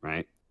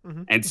 right?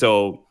 Mm-hmm. And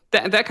so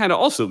that kind of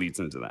also leads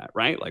into that,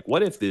 right? Like,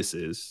 what if this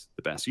is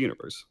the best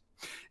universe?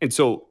 And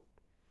so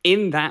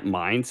in that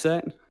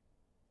mindset,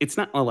 it's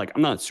not like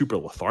I'm not super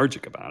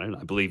lethargic about it.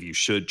 I believe you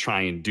should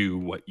try and do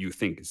what you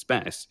think is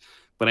best.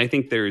 But I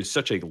think there is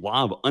such a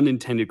lot of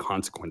unintended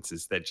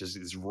consequences that just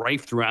is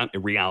rife throughout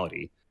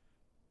reality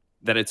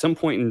that at some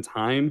point in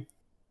time,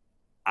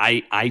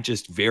 I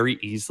just very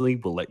easily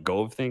will let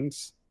go of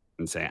things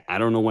and say, I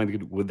don't know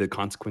what the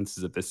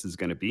consequences of this is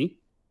going to be.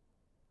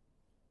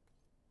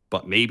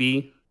 But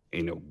maybe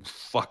in a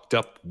fucked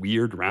up,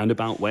 weird,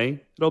 roundabout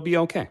way, it'll be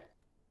okay.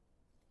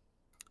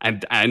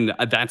 And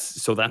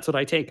that's what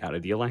I take out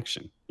of the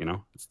election. You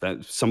know, it's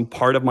that some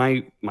part of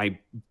my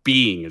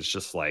being is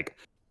just like,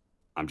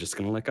 I'm just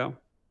going to let go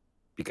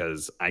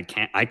because I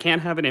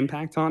can't have an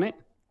impact on it.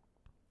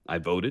 I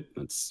voted.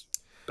 That's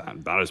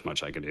about as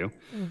much I can do.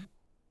 Mm.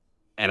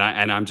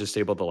 And I'm just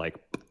able to like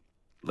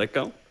let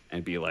go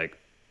and be like,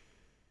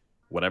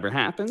 whatever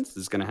happens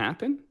is going to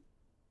happen.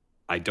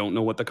 I don't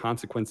know what the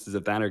consequences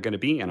of that are going to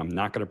be, and I'm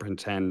not going to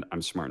pretend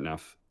I'm smart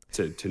enough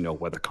to know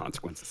what the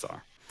consequences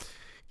are.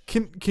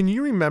 Can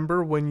you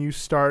remember when you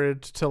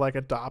started to like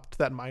adopt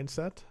that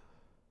mindset?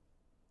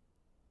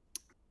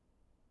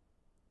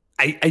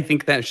 I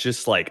think that's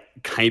just like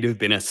kind of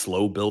been a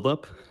slow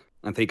buildup.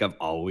 I think I've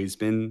always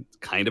been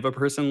kind of a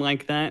person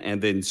like that.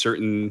 And then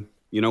certain,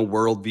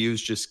 worldviews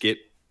just get,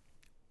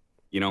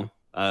 you know,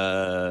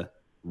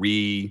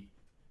 re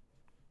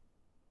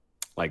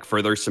like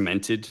further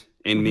cemented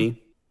in Mm-hmm.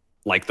 me.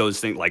 Like those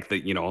things, like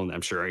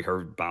I'm sure I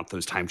heard about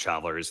those time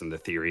travelers and the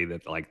theory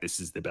that like this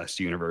is the best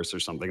universe or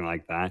something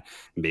like that.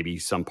 Maybe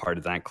some part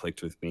of that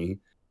clicked with me.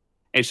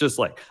 It's just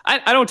like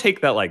I don't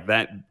take that like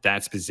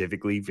that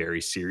specifically very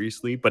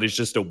seriously, but it's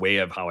just a way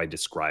of how I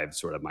describe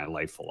sort of my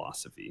life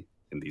philosophy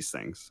in these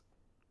things.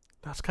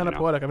 That's kind You of know?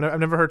 poetic. I've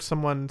never heard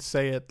someone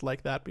say it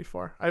like that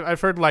before.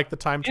 I've heard like the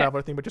time Yeah.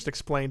 traveler thing, but just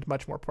explained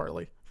much more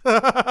poorly.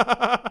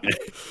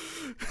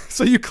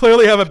 So you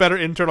clearly have a better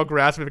internal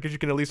grasp of it because you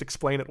can at least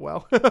explain it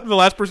well. The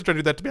last person tried to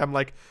do that to me, I'm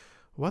like,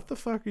 what the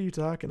fuck are you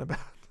talking about?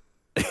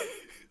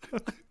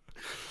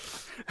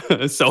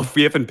 So if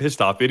we haven't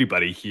pissed off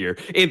anybody here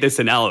in this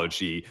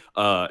analogy,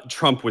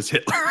 Trump was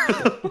Hitler.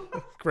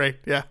 Great,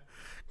 yeah,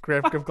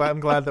 great. I'm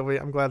glad that we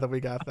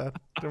got that.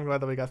 I'm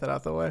glad that we got that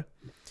out the way.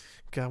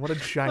 God, what a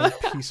giant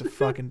piece of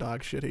fucking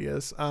dog shit he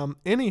is.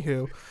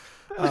 Anywho,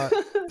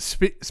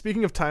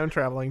 speaking of time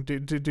traveling,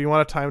 do you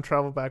want to time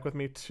travel back with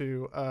me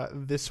to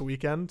this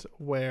weekend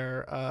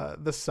where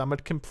the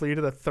summit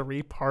completed a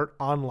 3-part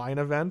online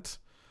event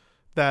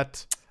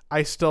that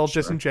I still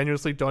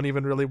disingenuously don't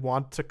even really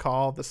want to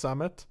call the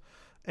summit,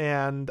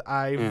 and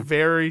I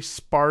very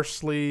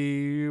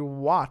sparsely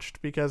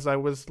watched because I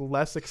was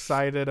less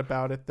excited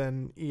about it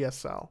than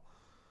ESL.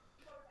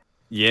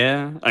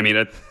 Yeah, I mean,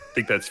 I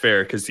think that's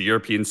fair because the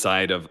European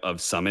side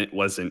of Summit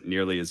wasn't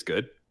nearly as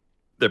good.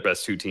 Their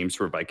best 2 teams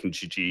were Viking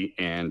GG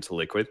and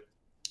Liquid,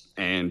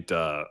 and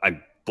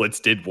Blitz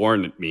did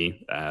warn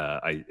me.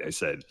 I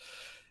said,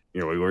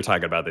 we were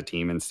talking about the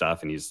team and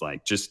stuff, and he's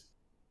like, just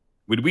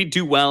would we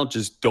do well?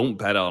 Just don't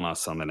bet on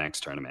us on the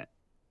next tournament.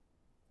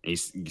 He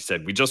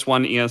said, we just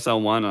won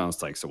ESL 1. And I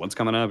was like, so what's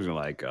coming up? He's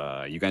like,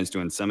 you guys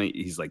doing Summit?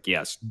 He's like,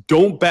 yes,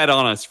 don't bet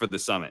on us for the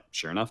Summit.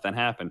 Sure enough, that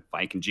happened.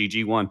 Viking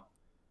GG won.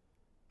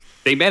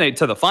 They made it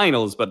to the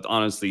finals, but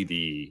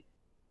honestly,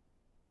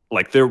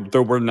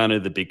 there were none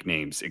of the big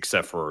names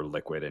except for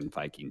Liquid and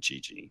Viking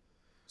GG.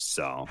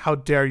 So how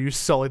dare you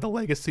sully the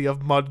legacy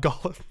of Mud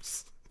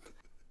Golems?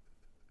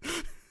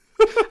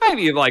 I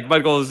mean, like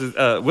Mud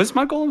Golems, was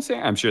Mud Golems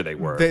there? I'm sure they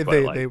were. They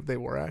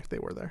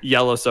were there.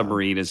 Yellow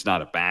Submarine is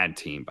not a bad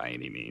team by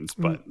any means,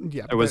 but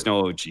yeah, there was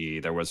no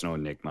OG, there was no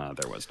Enigma,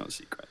 there was no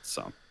Secret.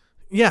 So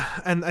yeah,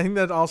 and I think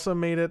that also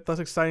made it less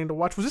exciting to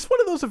watch. Was this one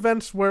of those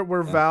events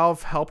where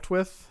Valve helped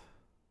with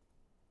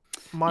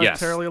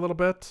monetarily a little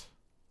bit?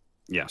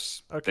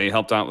 Yes. Okay. They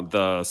helped out with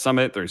the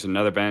Summit. There's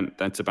another event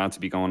that's about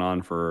to be going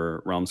on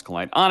for Realms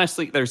Collide.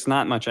 Honestly, there's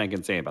not much I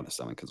can say about the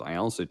Summit because I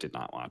also did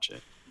not watch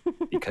it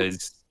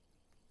because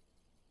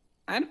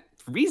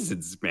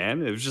reasons,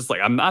 man. It was just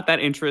like, I'm not that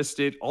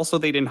interested. Also,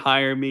 they didn't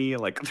hire me.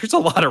 Like, there's a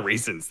lot of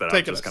reasons that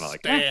I'm just kind of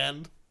like,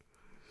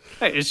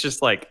 It's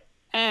just like,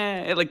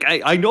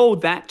 I know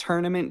that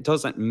tournament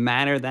doesn't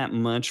matter that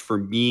much for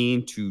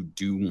me to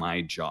do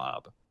my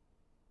job.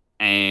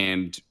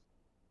 And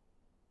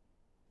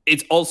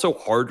it's also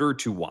harder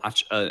to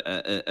watch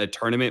a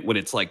tournament when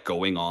it's like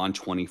going on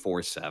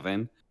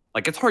 24/7.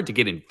 Like it's hard to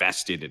get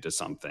invested into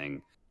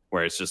something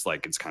where it's just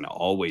like it's kind of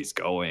always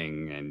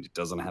going and it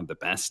doesn't have the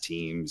best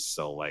teams.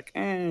 So like,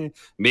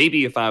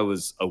 maybe if I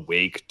was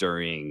awake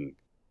during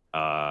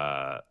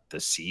the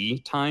C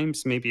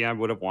times, maybe I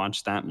would have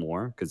watched that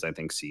more because I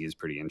think C is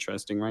pretty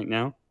interesting right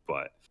now.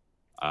 But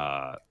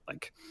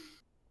like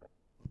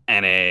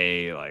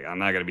NA, like I'm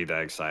not gonna be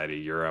that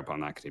excited. Europe, I'm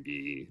not gonna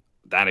be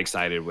that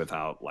excited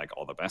without like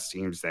all the best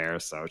teams there.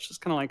 So it's just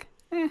kind of like,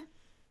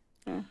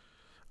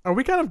 Are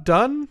we kind of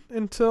done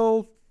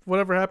until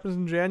whatever happens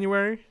in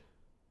January?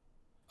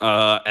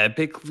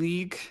 Epic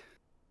League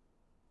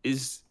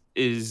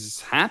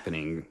is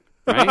happening,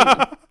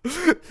 right?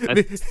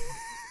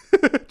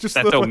 Just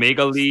that's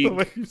Omega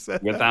League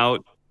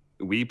without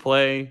We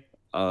Play.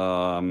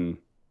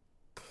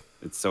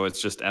 It's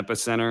just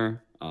Epicenter.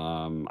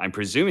 I'm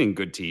presuming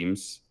good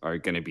teams are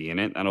going to be in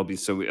it.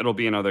 It'll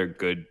be another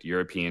good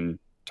European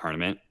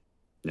tournament.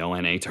 No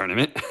NA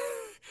tournament.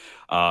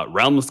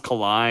 Realms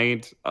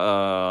Collide,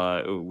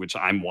 which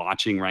I'm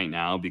watching right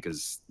now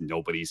because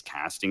nobody's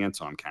casting it,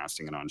 so I'm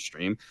casting it on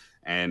stream.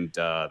 And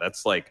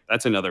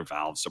that's another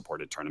Valve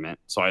supported tournament.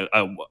 So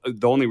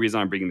the only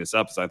reason I'm bringing this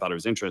up is I thought it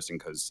was interesting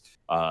because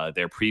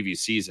their previous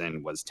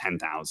season was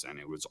 10,000.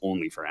 It was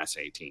only for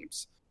SA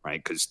teams. Right,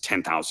 because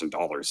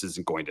 $10,000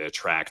 isn't going to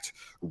attract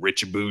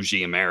rich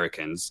bougie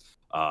Americans.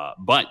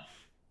 But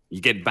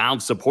you get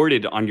Valve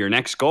supported on your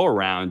next go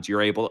around,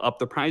 you're able to up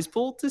the prize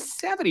pool to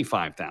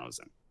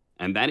 75,000,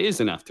 and that is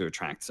enough to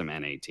attract some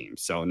NA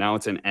teams. So now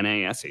it's an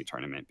NASA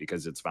tournament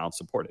because it's Valve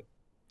supported.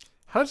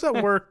 How does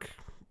that work,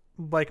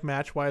 like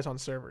match wise on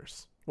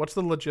servers? What's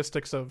the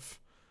logistics of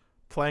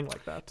playing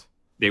like that?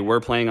 They were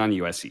playing on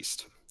US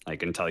East. I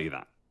can tell you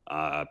that,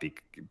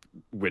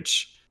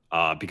 which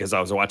because I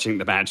was watching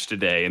the match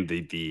today, and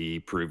the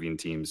Peruvian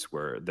team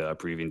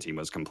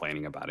was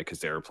complaining about it because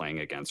they were playing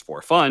against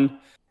For Fun,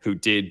 who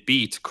did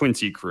beat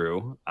Quincy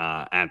Crew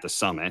at the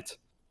summit.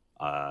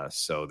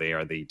 So they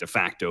are the de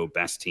facto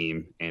best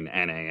team in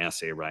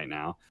NASA right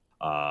now,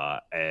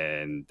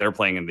 and they're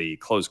playing in the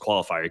closed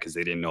qualifier because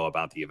they didn't know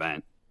about the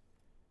event.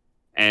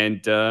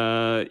 And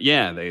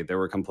they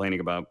were complaining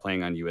about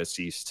playing on US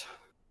East.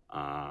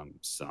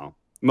 So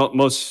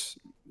most,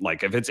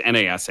 like, if it's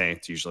NASA,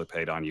 it's usually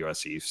played on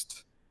US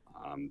East.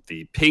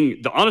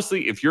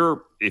 Honestly, if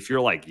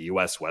you're like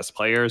US West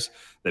players,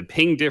 the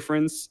ping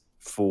difference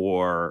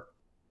for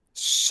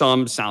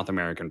some South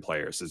American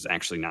players is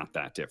actually not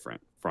that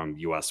different from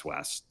US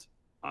West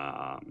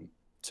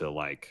to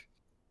like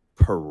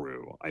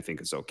Peru. I think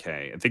is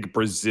okay. I think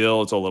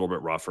Brazil is a little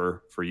bit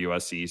rougher for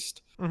US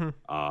East.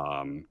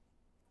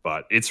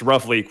 But it's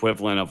roughly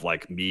equivalent of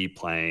like me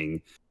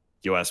playing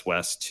US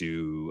West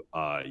to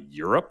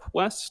Europe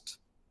West.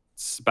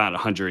 It's about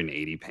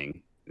 180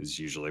 ping is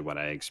usually what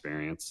I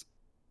experience.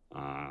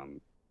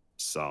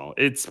 So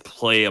it's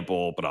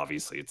playable, but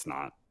obviously it's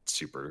not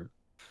super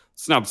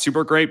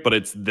great, but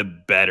it's the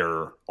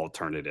better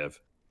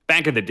alternative.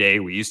 Back in the day,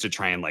 we used to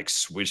try and like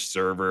switch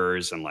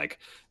servers, and like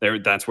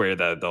that's where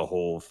the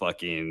whole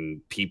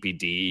fucking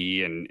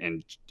PPD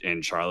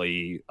and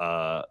Charlie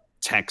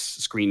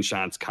text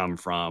screenshots come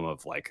from,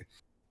 of like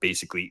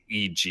basically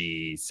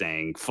EG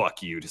saying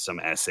fuck you to some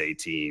SA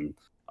team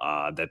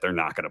that they're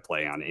not going to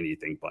play on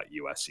anything but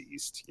US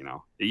East. You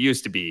know, it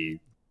used to be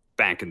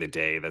back in the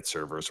day that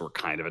servers were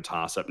kind of a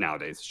toss up.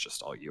 Nowadays it's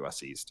just all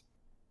US East.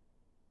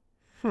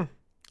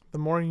 The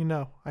more you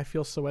know. I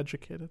feel so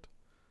educated.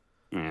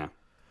 Yeah.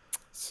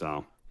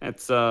 So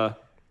it's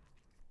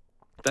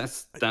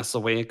that's the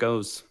way it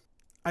goes.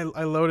 I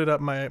loaded up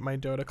my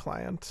Dota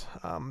client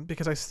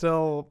because I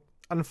still,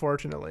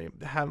 unfortunately,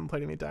 haven't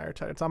played any Dire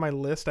Tide. It's on my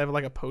list. I have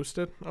like a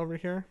post-it over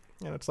here,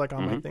 and it's like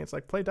on my thing. It's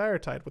like, play Dire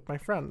Tide with my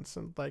friends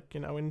and, like, you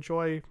know,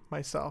 enjoy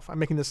myself. I'm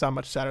making this sound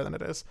much sadder than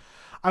it is.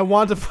 I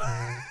want to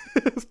play.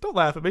 Don't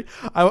laugh at me.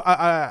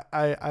 I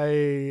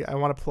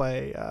want to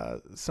play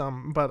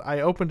some, but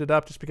I opened it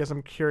up just because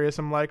I'm curious.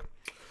 I'm like,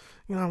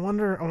 you know, I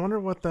wonder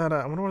what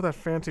that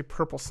fancy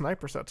purple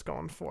sniper set's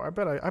going for.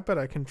 I bet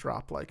I can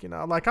drop, like, you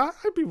know, like I'd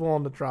be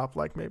willing to drop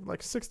like maybe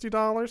like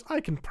 $60. I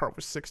can part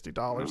with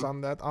 $60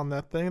 on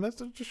that thing.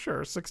 That's just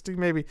sure 60,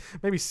 maybe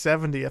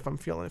 70 if I'm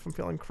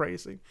feeling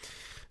crazy.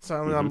 So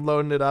I'm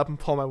loading it up and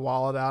pull my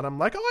wallet out. I'm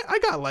like, oh, I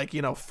got like,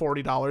 you know,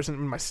 $40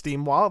 in my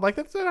Steam wallet. Like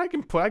that's it. I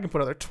can put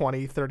other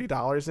 $20,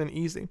 $30 in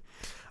easy.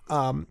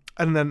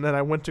 And then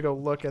I went to go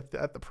look at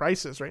the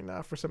prices right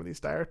now for some of these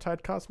Dire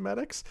Tide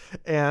cosmetics,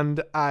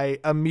 and I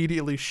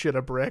immediately shit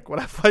a brick when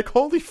I'm like,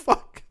 holy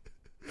fuck,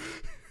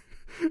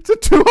 it's a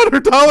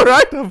 $200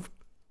 item.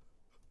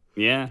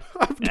 Yeah.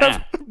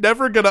 I'm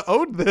never gonna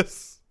own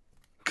this.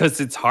 Because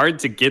it's hard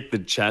to get the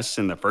chests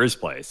in the first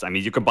place. I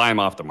mean, you can buy them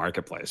off the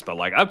marketplace, but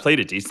like I've played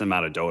a decent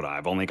amount of Dota.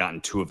 I've only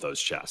gotten 2 of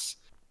those chests.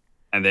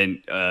 And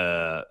then,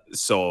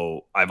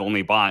 so I've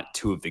only bought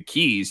 2 of the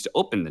keys to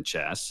open the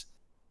chests.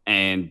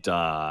 And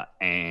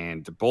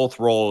both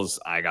roles,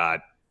 I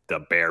got the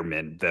bare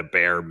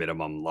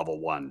minimum level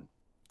 1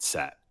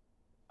 set.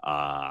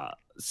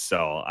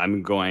 So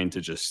I'm going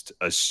to just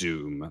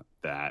assume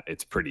that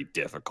it's pretty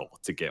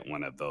difficult to get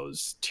one of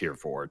those tier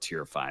 4,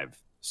 tier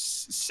 5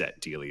 set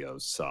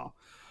dealios. So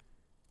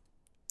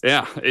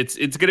yeah, it's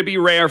going to be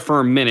rare for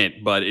a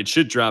minute, but it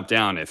should drop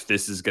down if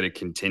this is going to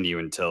continue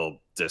until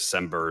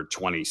December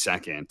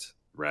 22nd,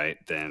 right?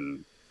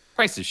 Then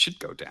prices should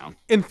go down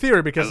in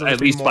theory, because at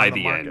least by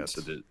the end.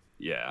 So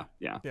yeah.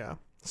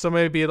 So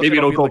maybe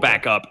it'll go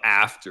back up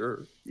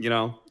after, you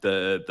know,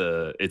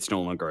 the it's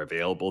no longer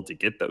available to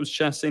get those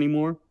chests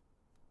anymore.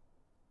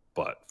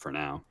 But for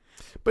now.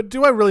 But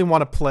do I really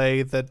want to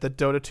play the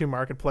Dota 2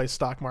 marketplace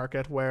stock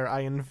market where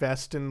I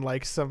invest in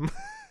like some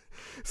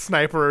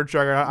sniper or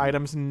juggernaut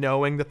items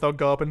knowing that they'll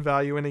go up in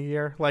value in a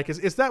year? Like,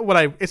 is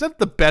that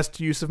the best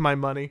use of my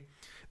money?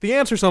 The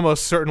answer is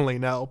almost certainly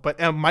no, but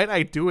might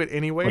I do it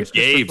anyways?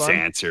 Well, Gabe's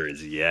answer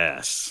is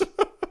yes.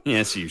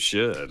 Yes, you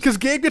should. Because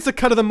Gabe gets a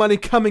cut of the money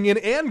coming in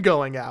and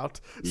going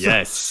out.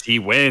 Yes, he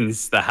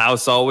wins. The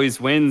house always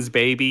wins,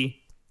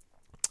 baby.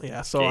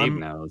 Yeah, so Gabe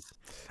knows.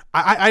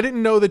 I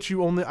didn't know that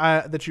you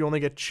only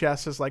get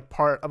chests as like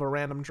part of a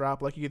random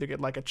drop. Like you either get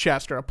like a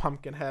chest or a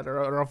pumpkin head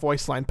or a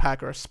voice line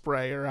pack or a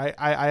spray. Or I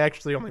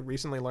actually only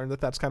recently learned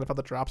that that's kind of how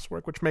the drops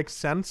work, which makes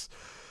sense.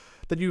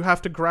 That you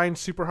have to grind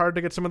super hard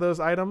to get some of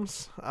those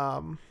items.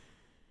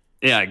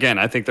 Yeah, again,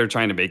 I think they're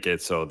trying to make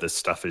it so this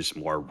stuff is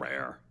more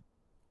rare.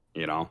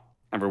 You know,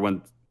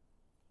 everyone,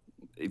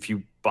 if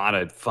you bought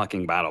a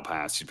fucking battle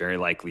pass, very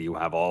likely you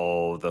have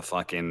all the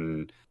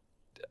fucking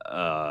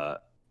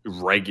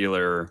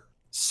regular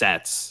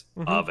sets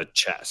of a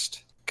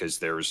chest. Because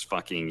there's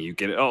fucking, you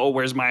get, oh,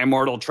 where's my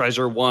Immortal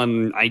Treasure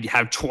 1? I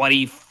have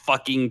 20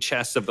 fucking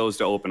chests of those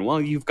to open.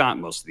 Well, you've got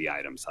most of the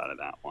items out of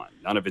that one.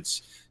 None of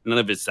it's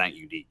that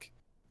unique.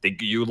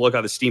 You look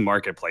at the Steam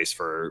marketplace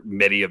for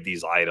many of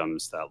these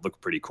items that look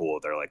pretty cool.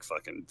 They're like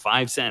fucking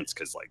 5 cents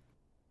because like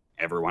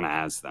everyone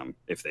has them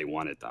if they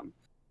wanted them.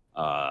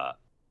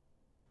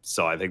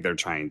 So I think they're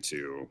trying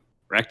to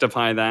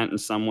rectify that in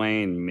some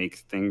way and make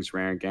things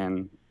rare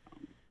again.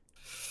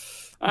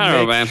 I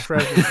don't know, man.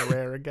 Treasures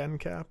rare again,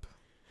 Cap.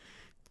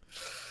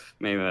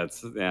 Maybe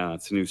that's a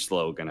new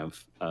slogan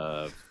of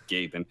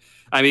Gaben.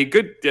 I mean,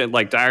 good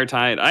like Dire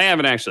Tide. I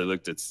haven't actually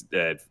looked at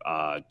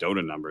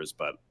Dota numbers,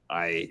 but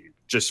I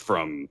just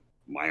from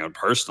my own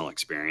personal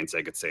experience,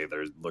 I could say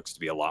there looks to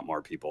be a lot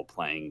more people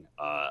playing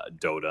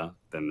Dota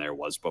than there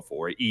was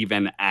before.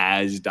 Even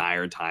as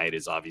Dire Tide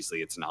is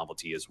obviously its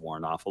novelty has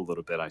worn off a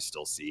little bit, I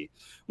still see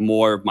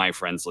more of my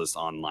friends list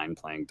online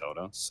playing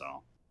Dota.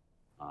 So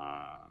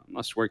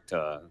must work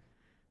to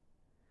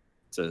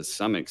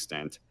some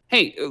extent.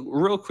 Hey,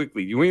 real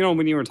quickly, you know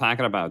when you were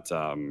talking about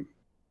how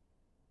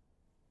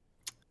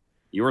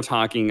you're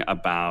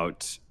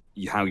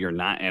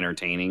not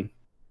entertaining.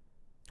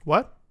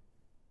 What?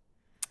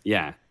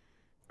 Yeah.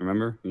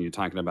 Remember when you're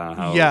talking about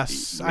how?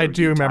 Yes, I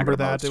do remember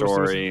that. It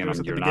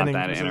was you're not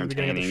that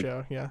entertaining.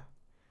 Show, yeah.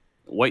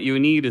 What you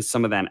need is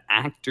some of that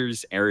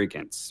actor's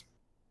arrogance.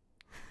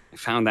 I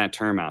found that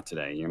term out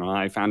today. You know,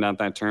 I found out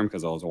that term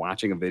because I was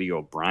watching a video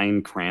of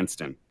Bryan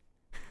Cranston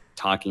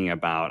talking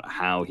about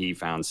how he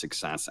found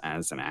success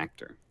as an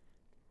actor.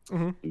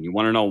 Mm-hmm. And you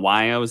want to know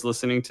why I was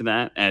listening to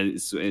that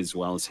as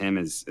well as him,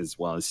 as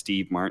well as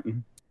Steve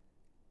Martin?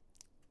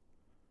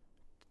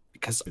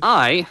 Because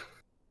I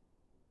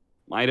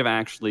might have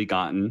actually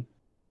gotten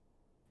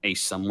a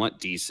somewhat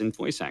decent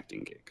voice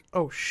acting gig.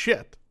 Oh,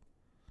 shit.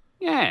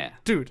 Yeah.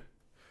 Dude.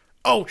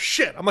 Oh,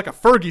 shit. I'm like a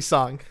Fergie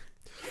song.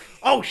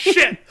 Oh,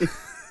 shit.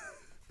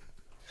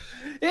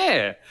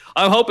 Yeah.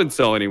 I'm hoping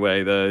so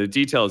anyway. The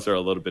details are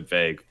a little bit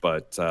vague,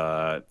 but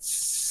it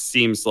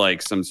seems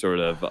like some sort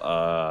of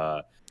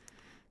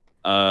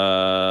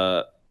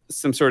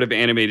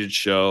animated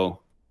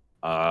show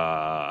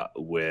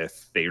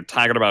with they're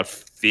talking about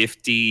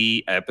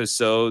 50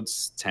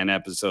 episodes, 10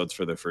 episodes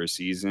for the first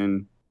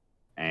season,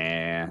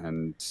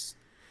 and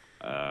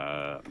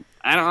I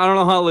don't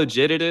know how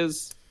legit it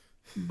is,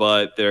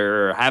 but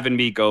they're having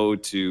me go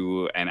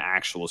to an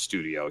actual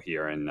studio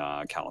here in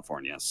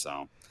California,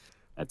 so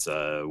that's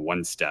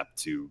one step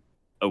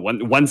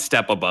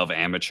above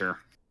amateur.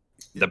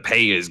 The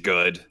pay is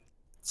good,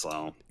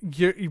 so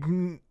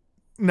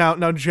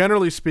now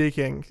generally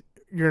speaking,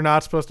 you're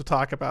not supposed to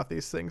talk about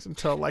these things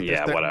until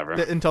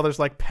until there's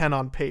like pen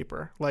on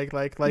paper.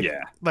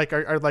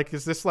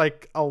 Is this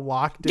like a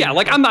locked? Yeah,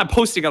 like I'm not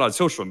posting it on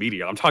social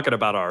media. I'm talking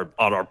about on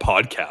our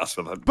podcast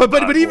with but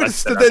even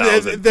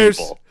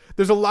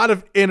there's a lot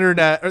of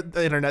internet.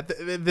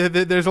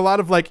 There's a lot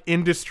of like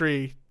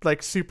industry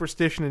like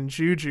superstition and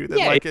juju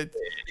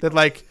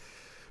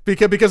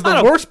because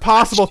the worst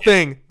possible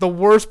thing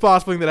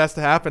that has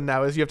to happen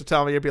now is you have to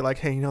tell me, you'd be like,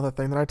 hey, you know that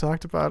thing that I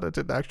talked about, it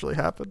didn't actually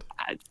happen.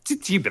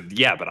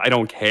 Yeah, but I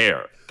don't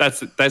care. That's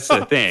the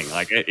thing.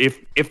 Like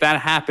if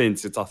that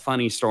happens, it's a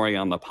funny story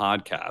on the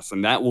podcast,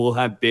 and that will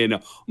have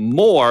been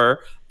more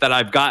that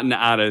I've gotten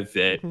out of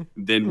it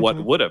than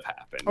what would have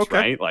happened,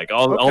 right? Like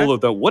all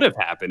of that would have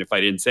happened if I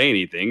didn't say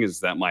anything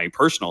is that my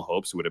personal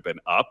hopes would have been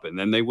up and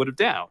then they would have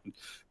down.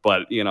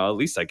 But, you know, at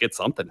least I get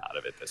something out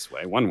of it this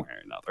way, one way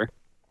or another.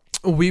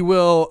 We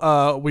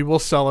will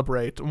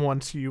celebrate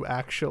once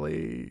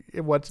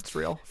it's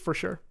real, for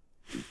sure.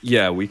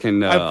 Yeah, we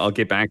can. I'll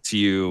get back to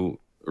you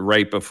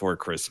right before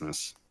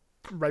Christmas.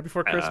 Right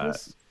before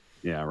Christmas?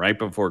 Yeah, right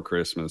before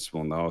Christmas.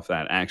 We'll know if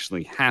that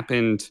actually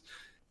happened.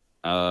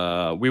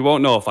 We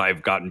won't know if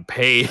I've gotten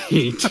paid.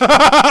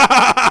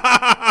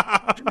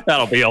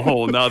 That'll be a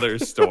whole nother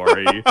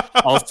story.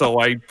 Also,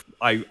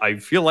 I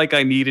feel like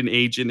I need an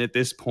agent at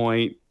this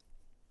point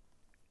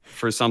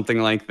for something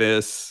like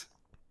this.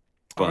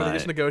 But are they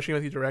just negotiating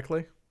with you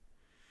directly?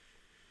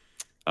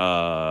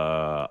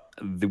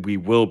 We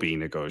will be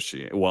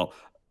negotiating. Well,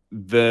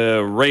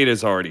 the rate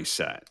is already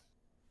set,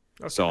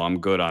 so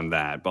I'm good on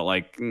that. But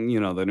like, you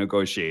know, the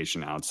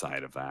negotiation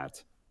outside of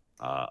that,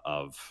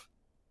 of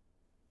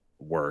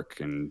work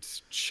and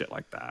shit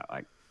like that,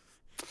 like,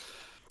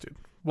 dude.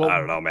 Well, I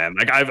don't know, man.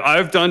 Like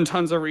I've done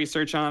tons of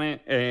research on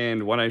it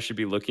and what I should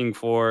be looking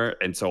for.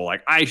 And so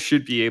like I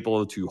should be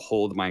able to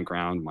hold my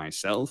ground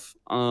myself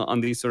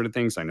on these sort of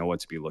things. I know what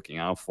to be looking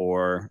out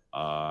for.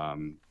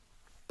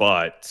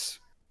 But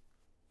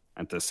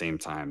at the same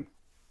time,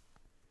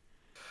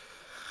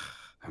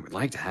 I would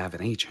like to have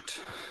an agent.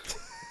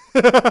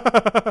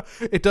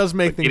 It does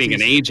make things getting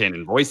easier. An agent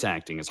in voice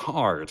acting is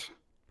hard.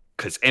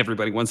 Because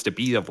everybody wants to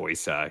be a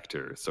voice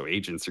actor, so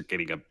agents are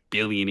getting a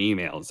billion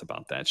emails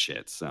about that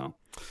shit. So,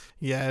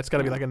 yeah, it's got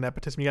to be like a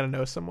nepotism. You got to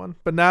know someone.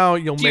 But now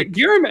you'll make. Do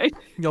you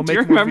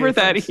remember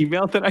that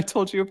email that I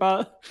told you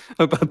about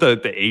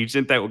the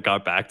agent that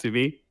got back to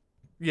me?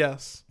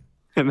 Yes.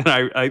 And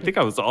then I think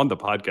I was on the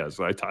podcast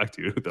when I talked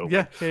to you. Though.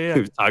 Yeah.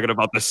 He was talking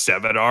about the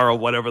seminar or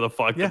whatever the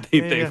fuck that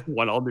they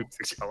won all new.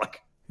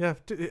 Like, yeah,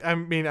 I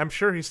mean, I'm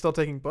sure he's still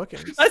taking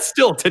bookings. That's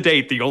still to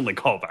date the only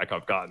callback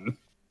I've gotten.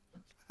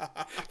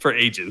 For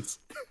agents.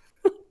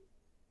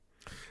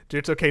 Dude,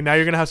 it's okay. Now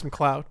you're gonna have some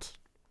clout.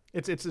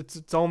 It's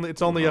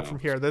only up from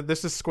here.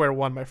 This is square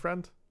one, my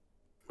friend.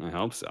 I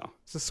hope so.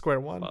 It's a square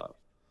one. But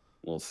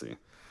we'll see.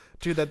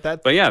 Dude, that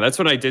But yeah, that's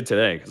what I did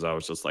today because I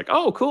was just like,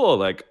 oh, cool.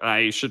 Like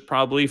I should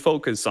probably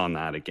focus on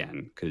that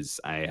again because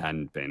I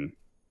hadn't been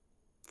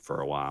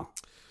for a while.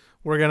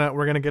 we're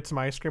gonna get some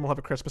ice cream. We'll have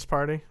a Christmas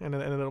party, and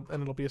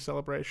it'll be a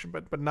celebration.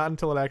 But not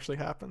until it actually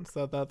happens.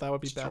 That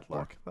would be bad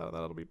luck.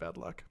 That'll be bad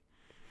luck.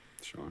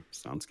 Sure,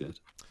 sounds good.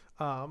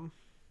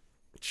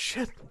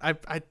 Shit,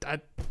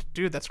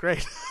 dude, that's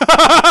great.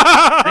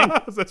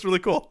 That's really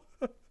cool.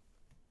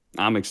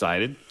 I'm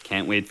excited.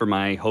 Can't wait for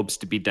my hopes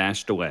to be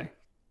dashed away.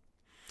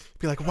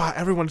 Be like, wow,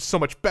 everyone's so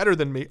much better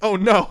than me. Oh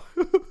no,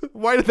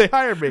 why did they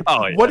hire me?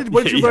 Oh, yeah. What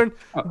did you learn?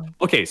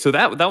 Okay, so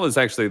that was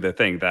actually the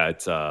thing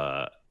that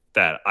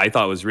that I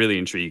thought was really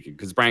intriguing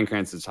because Bryan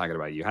Cranston was talking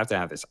about you have to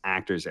have this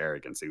actor's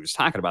arrogance. He was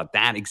talking about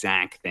that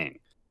exact thing.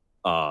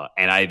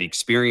 And I've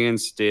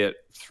experienced it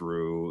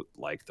through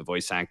like the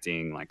voice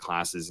acting like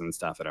classes and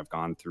stuff that I've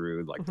gone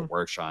through, like the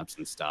workshops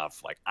and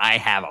stuff. Like I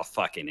have a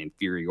fucking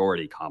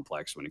inferiority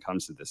complex when it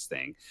comes to this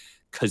thing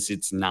because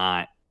it's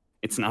not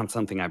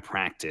something I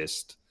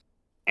practiced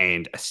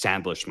and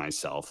established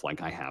myself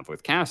like I have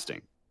with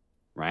casting,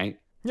 right?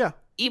 Yeah.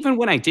 Even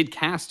when I did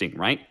casting,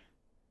 right?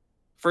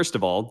 First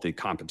of all, the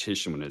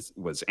competition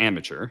was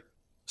amateur,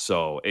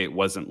 so it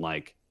wasn't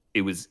like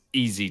it was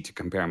easy to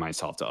compare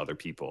myself to other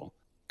people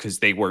because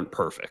they weren't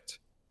perfect,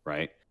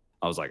 right?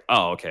 I was like,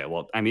 oh, okay,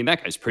 well, I mean,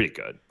 that guy's pretty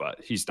good,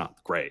 but he's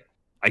not great.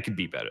 I could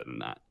be better than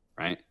that,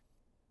 right?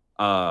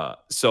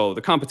 So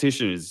the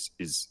competition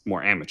is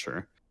more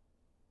amateur,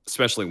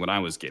 especially when I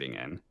was getting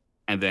in.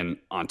 And then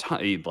on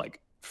top, like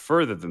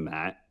further than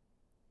that,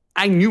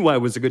 I knew I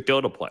was a good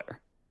Dota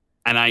player.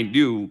 And I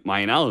knew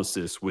my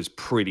analysis was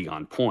pretty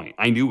on point.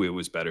 I knew it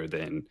was better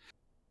than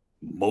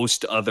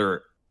most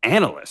other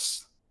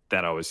analysts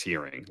that I was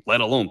hearing, let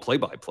alone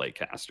play-by-play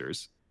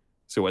casters.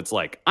 So it's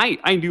like,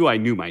 I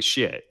knew my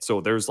shit. So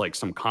there's like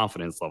some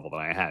confidence level that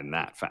I had in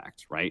that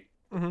fact, right?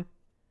 Mm-hmm.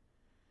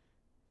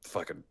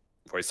 Fucking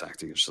voice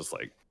acting is just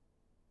like,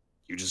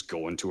 you just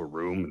go into a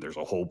room and there's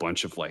a whole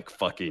bunch of like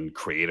fucking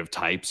creative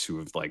types who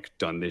have like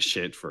done this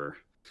shit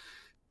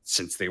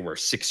since they were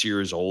 6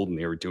 years old and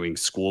they were doing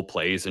school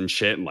plays and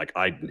shit. And like,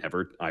 I've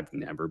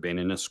never been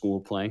in a school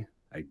play.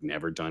 I'd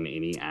never done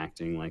any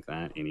acting like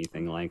that,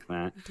 anything like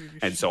that. Dude,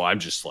 and so I'm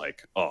just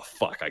like, oh,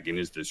 fuck, I get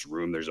into this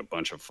room. There's a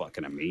bunch of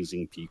fucking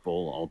amazing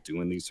people all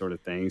doing these sort of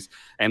things.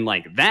 And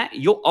like that,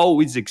 you'll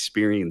always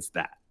experience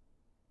that.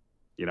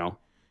 You know,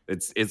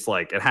 it's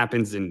like it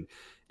happens in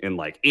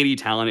like any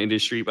talent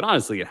industry, but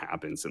honestly, it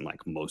happens in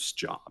like most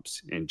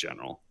jobs in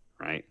general,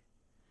 right?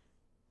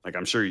 Like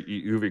I'm sure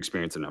you've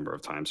experienced a number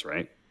of times,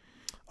 right?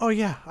 Oh,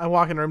 yeah. I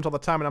walk in rooms all the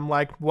time and I'm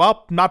like,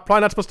 well,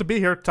 probably not supposed to be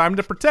here. Time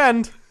to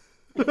pretend.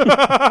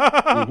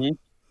 Mm-hmm.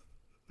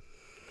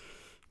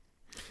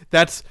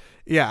 That's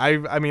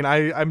I mean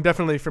I'm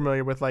definitely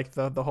familiar with like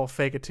the whole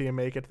fake it till you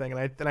make it thing,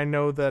 and I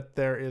know that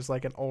there is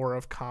like an aura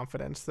of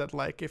confidence that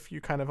like if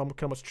you kind of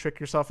can almost trick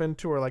yourself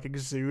into or like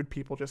exude,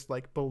 people just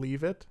like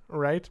believe it,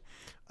 right?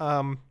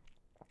 I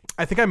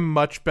think I'm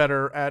much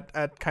better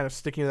at kind of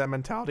sticking to that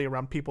mentality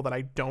around people that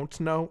I don't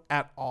know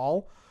at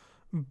all,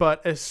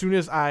 but as soon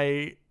as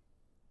I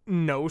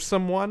know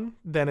someone,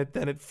 then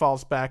it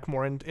falls back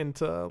more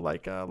into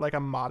like a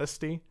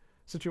modesty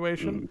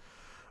situation.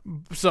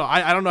 So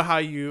I don't know how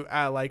you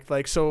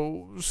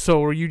so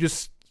were you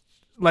just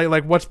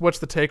like what's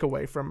the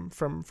takeaway from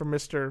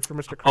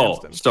Mr.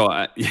 Cranston? Oh,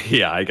 so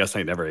yeah, I guess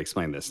I never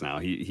explained this. Now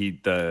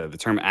the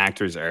term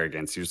actor's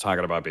arrogance. He was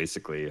talking about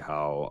basically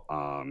how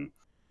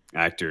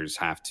actors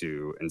have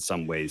to in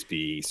some ways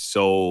be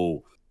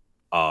so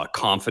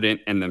confident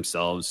in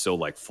themselves, so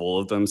like full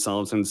of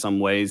themselves in some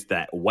ways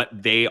that what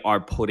they are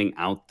putting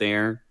out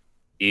there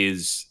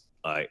is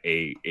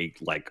a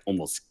like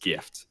almost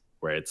gift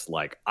where it's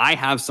like, I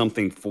have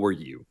something for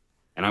you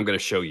and I'm going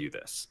to show you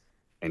this.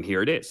 And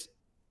here it is.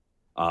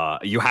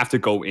 You have to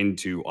go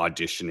into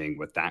auditioning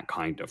with that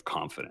kind of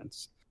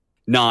confidence.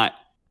 Not,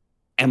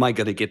 am I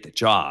going to get the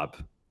job?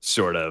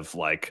 Sort of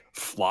like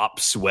flop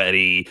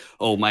sweaty.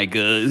 Oh my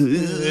God.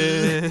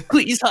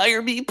 Please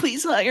hire me.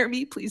 Please hire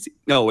me. Please.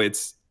 No,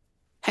 it's,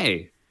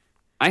 hey,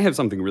 I have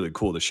something really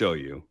cool to show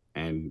you.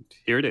 And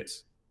here it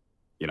is.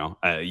 You know,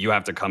 you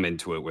have to come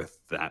into it with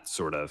that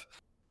sort of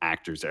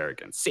actor's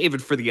arrogance. Save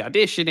it for the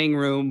auditioning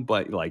room,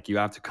 but like you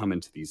have to come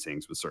into these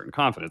things with certain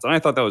confidence. And I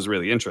thought that was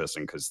really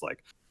interesting because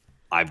like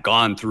I've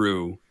gone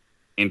through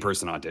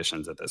in-person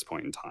auditions at this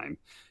point in time,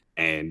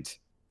 and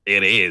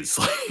it is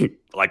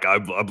like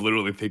I'm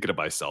literally thinking to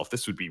myself,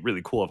 this would be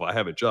really cool if I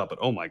have a job. But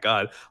oh my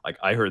God, like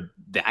I heard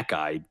that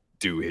guy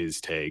do his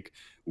take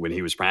when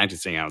he was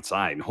practicing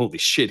outside, and holy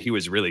shit, he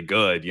was really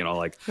good. You know,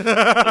 like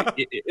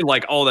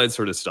like all that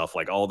sort of stuff,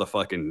 like all the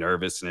fucking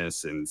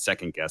nervousness and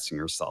second guessing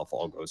yourself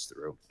all goes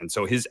through. And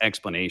so his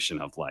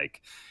explanation of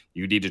like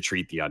you need to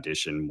treat the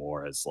audition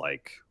more as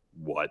like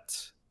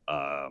what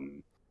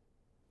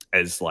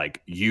as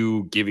like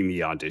you giving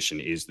the audition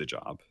is the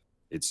job.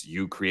 It's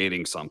you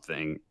creating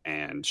something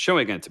and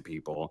showing it to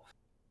people,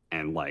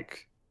 and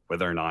like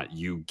whether or not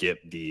you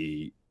get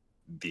the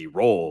the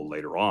role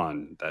later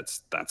on,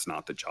 that's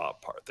not the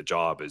job part. The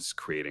job is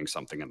creating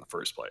something in the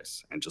first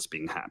place and just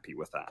being happy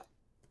with that.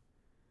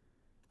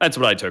 That's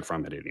what I took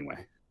from it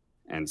anyway.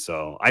 And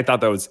so I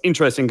thought that was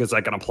interesting because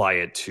I can apply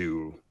it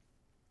to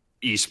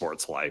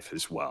esports life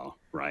as well,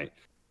 right?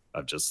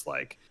 Of just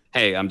like,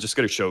 hey, I'm just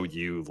going to show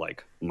you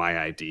like my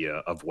idea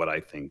of what I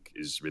think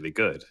is really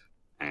good.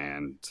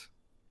 And,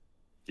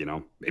 you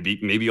know,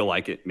 maybe you'll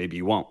like it, maybe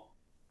you won't.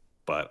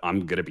 But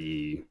I'm going to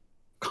be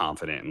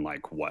confident in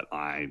like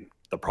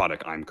the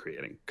product I'm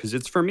creating because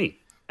it's for me.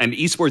 And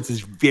esports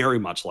is very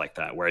much like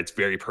that, where it's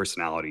very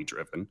personality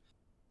driven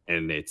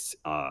and it's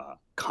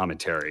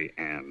commentary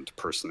and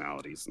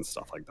personalities and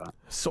stuff like that.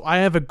 So I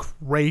have a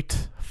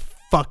great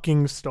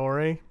fucking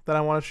story that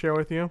I want to share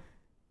with you.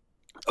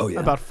 Oh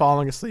yeah. About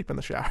falling asleep in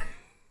the shower.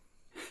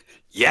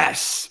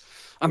 Yes.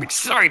 I'm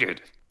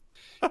excited.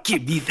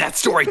 Give me that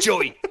story,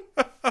 Joey.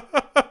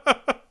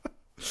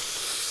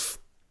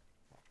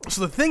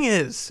 So the thing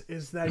is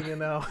that, you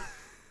know,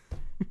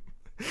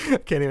 I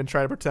can't even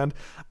try to pretend.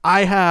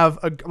 I have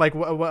a like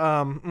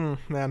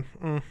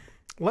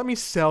let me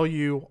sell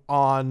you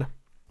on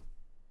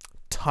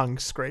tongue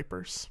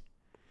scrapers.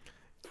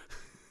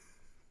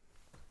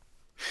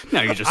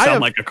 Now you just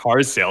sound like a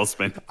car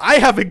salesman. I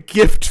have a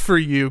gift for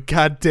you,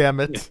 god damn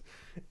it.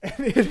 And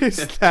it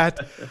is that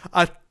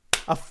a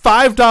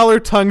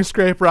 $5 tongue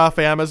scraper off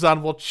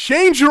Amazon will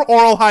change your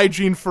oral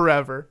hygiene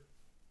forever.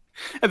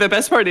 And the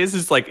best part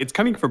is like it's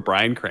coming from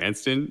Bryan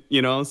Cranston,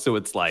 you know, so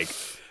it's like,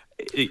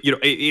 you know,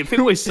 if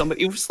it was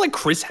somebody, it was like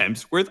Chris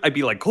Hemsworth, I'd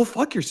be like, go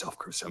fuck yourself,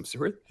 Chris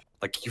Hemsworth.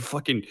 Like, you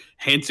fucking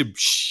handsome,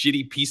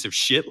 shitty piece of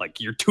shit. Like,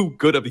 you're too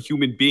good of a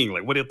human being.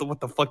 Like, what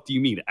the fuck do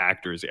you mean,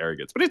 actor's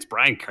arrogance? But it's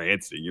Bryan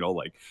Cranston, you know,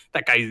 like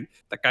that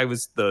guy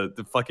was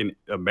the fucking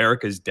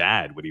America's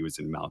dad when he was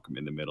in Malcolm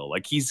in the Middle.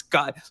 Like, he's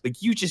got,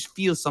 like, you just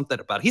feel something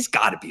about, he's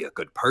got to be a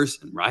good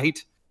person, right?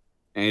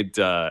 And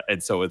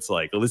so it's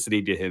like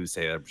listening to him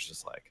say that, I was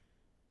just like,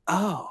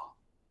 oh,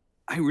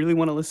 I really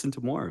want to listen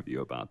to more of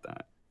you about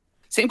that.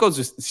 Same goes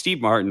with Steve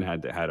Martin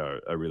had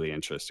a really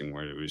interesting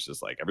word. It was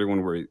just like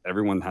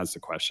everyone has the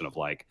question of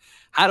like,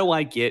 how do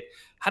I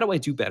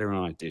do better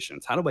on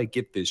auditions? How do I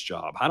get this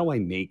job? How do I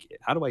make it?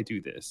 How do I do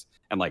this?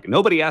 And like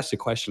nobody asked the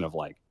question of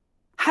like,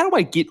 how do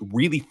I get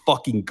really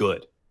fucking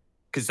good?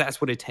 Because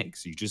that's what it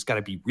takes. You just got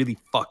to be really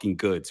fucking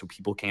good so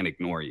people can't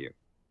ignore you.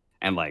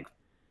 And like,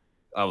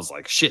 I was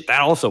like, shit,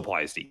 that also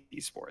applies to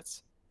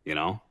esports, you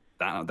know?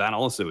 That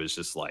also is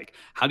just like,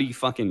 how do you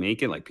fucking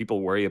make it? Like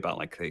people worry about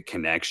like the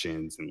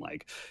connections and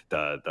like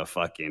the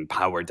fucking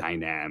power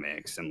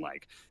dynamics and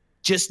like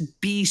just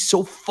be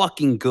so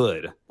fucking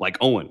good like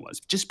Owen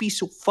was. Just be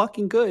so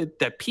fucking good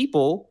that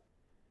people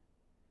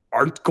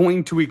aren't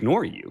going to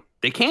ignore you.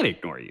 They can't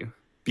ignore you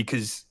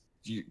because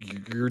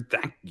you're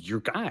your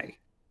guy.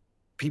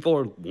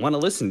 People want to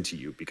listen to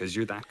you because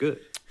you're that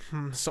good.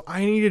 So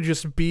I need to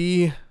just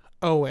be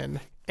Owen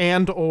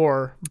and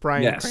or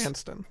Bryan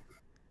Cranston.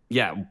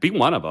 Yeah, be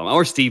one of them,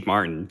 or Steve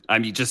Martin. I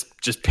mean, just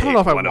pick. I don't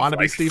know if I want to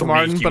be Steve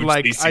Martin, but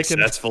like I can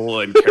successful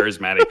and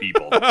charismatic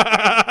people.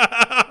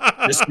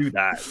 Just do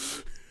that.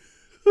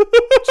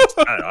 Just,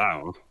 I don't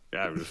know.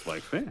 Yeah, I'm just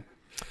like, man.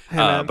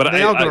 Hey, but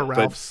they all go to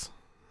Ralph's.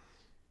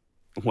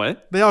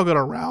 What? They all go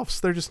to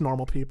Ralph's. They're just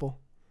normal people.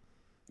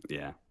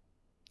 Yeah,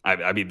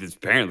 I mean,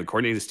 apparently,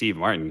 according to Steve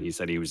Martin, he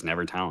said he was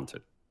never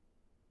talented.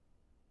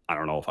 I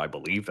don't know if I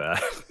believe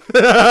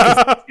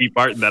that. Steve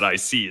Martin that I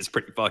see is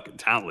pretty fucking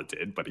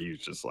talented, but he's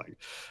just like,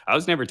 I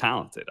was never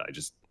talented. I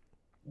just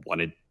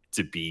wanted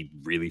to be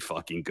really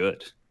fucking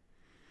good.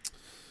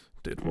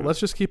 Dude, well, let's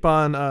just keep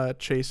on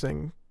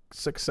chasing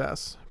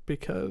success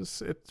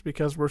because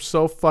we're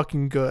so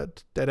fucking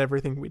good at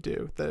everything we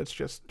do that it's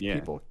just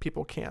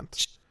people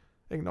can't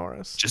ignore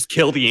us. Just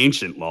kill the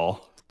ancient,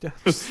 lol.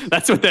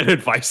 That's what that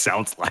advice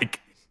sounds like.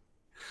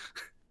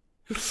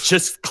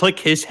 Just click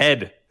his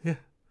head. Yeah.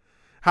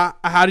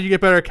 How do you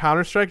get better at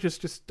Counter-Strike?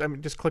 Just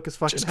click his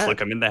fucking head. Just click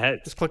him in the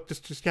head. Just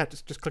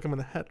click him in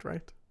the head,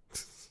 right?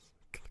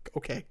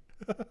 Okay.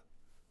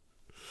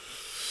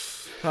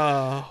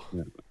 Oh.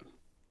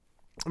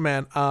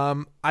 Man,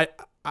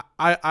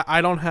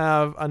 I don't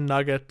have a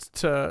nugget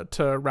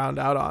to round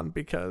out on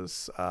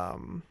because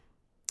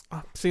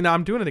see, now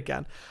I'm doing it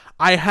again.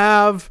 I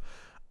have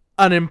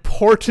an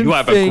important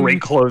thing a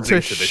great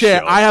closer to the share.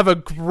 show. I have a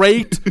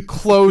great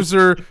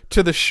closer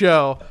to the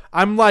show.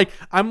 I'm like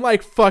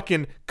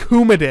fucking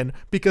Coumadin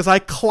because I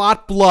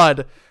clot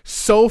blood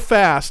so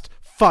fast.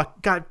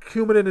 Fuck, God,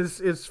 Coumadin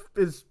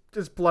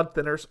is blood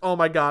thinners. Oh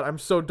my God, I'm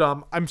so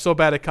dumb. I'm so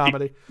bad at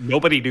comedy.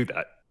 Nobody knew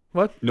that.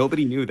 What?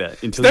 Nobody knew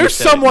that until there's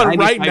someone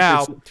right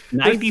now.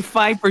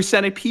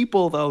 95% of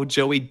people though,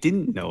 Joey,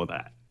 didn't know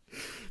that.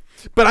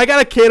 But I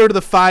gotta cater to the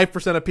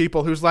 5% of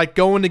people who's like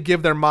going to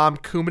give their mom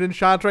Coumadin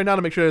shots right now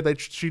to make sure that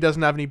she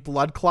doesn't have any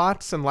blood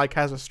clots and like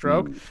has a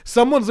stroke.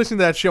 Someone's listening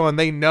to that show and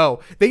they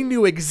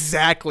knew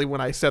exactly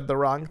when I said the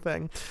wrong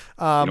thing.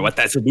 You know what?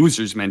 That's a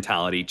loser's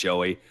mentality,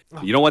 Joey.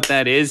 You know what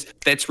that is?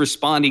 That's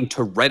responding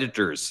to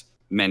Redditors'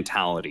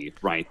 mentality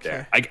right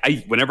there. Okay.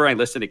 I whenever I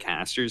listen to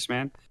casters,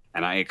 man,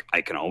 and I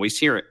can always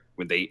hear it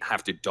when they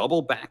have to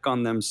double back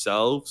on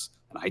themselves,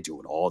 and I do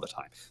it all the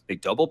time. They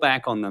double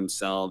back on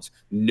themselves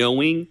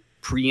knowing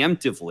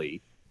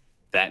preemptively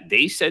that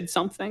they said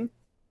something,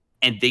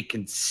 and they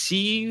can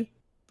see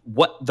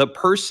what the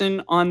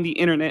person on the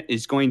internet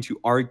is going to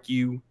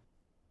argue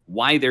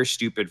why they're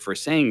stupid for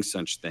saying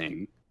such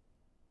thing,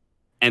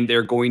 and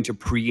they're going to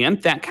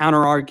preempt that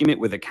counter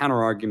argument with a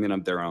counter argument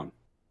of their own.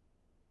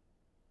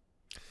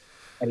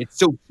 And it's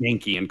so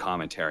janky in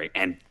commentary,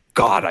 and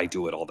God, I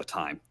do it all the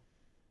time.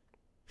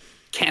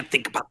 Can't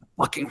think about the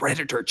fucking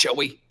Redditor,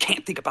 Joey.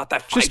 Can't think about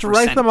that 5%. Just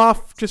write them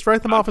off. Just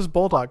write them off as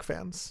Bulldog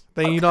fans.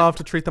 Then you don't have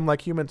to treat them like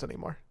humans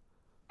anymore.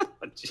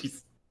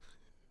 Jeez.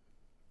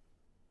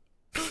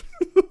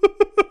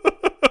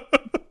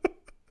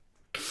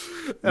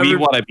 We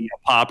want to be a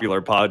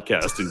popular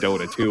podcast in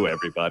Dota 2,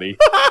 everybody.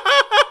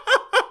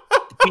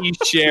 Please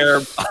share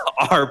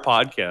our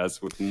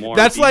podcast with more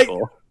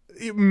people.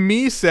 Like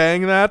me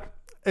saying that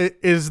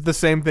is the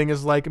same thing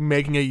as like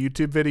making a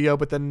YouTube video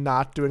but then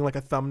not doing like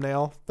a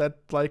thumbnail that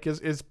like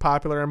is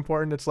popular and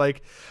important. It's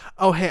like,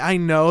 oh hey, I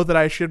know that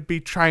I should be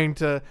trying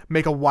to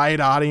make a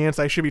wide audience.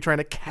 I should be trying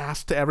to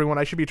cast to everyone.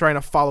 I should be trying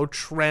to follow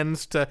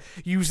trends to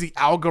use the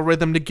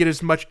algorithm to get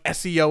as much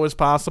SEO as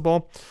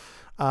possible.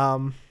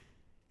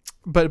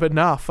 But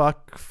nah,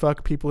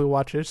 fuck people who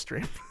watch his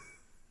stream.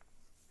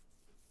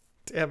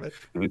 Damn it.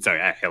 It's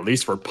at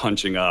least we're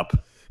punching up.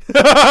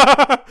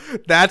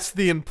 That's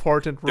the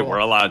important rule. We're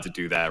allowed to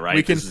do that,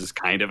 right? This is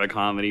kind of a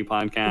comedy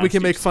podcast. We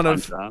can make fun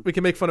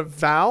of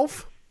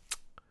Valve,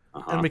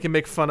 and we can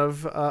make fun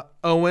of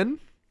Owen,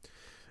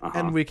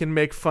 and we can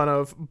make fun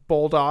of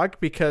Bulldog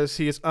because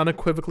he is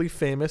unequivocally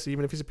famous,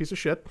 even if he's a piece of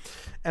shit.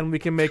 And we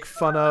can make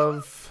fun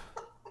of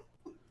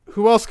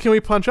who else can we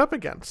punch up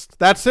against?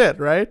 That's it,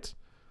 right?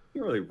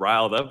 You're really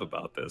riled up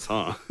about this,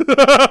 huh?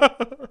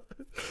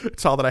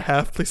 It's all that I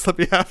have. Please let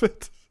me have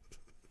it.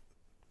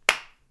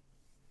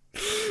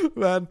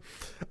 Man.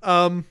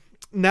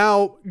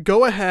 Now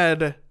go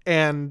ahead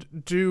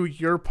and do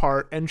your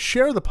part and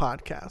share the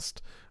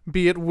podcast,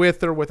 be it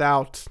with or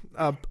without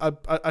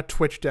a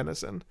Twitch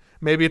denizen.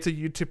 Maybe it's a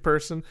YouTube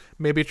person.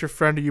 Maybe it's your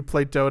friend who you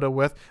play Dota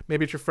with.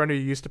 Maybe it's your friend who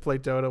you used to play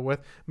Dota with.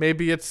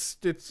 Maybe it's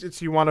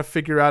you want to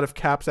figure out if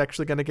Cap's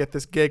actually going to get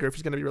this gig or if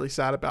he's going to be really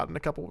sad about it in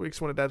a couple of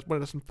weeks when it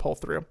doesn't pull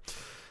through.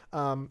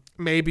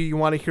 Maybe you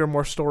want to hear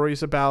more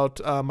stories about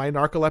my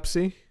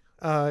narcolepsy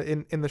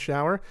in the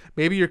shower.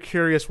 Maybe you're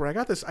curious where I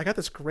got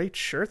this great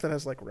shirt that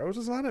has like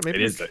roses on it.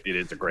 Maybe it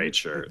is a great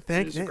shirt.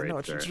 Thank you. No,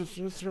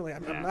 it's really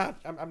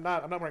I'm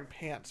not wearing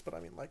pants, but I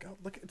mean like, oh,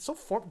 look, it's so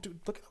dude.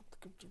 Look at.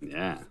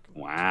 Yeah.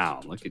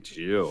 Wow. Look at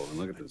you.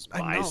 Look at those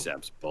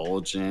biceps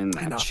bulging.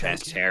 That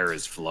chest hair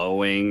is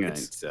flowing.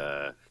 It's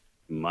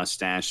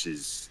mustache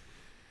is.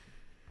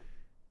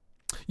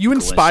 You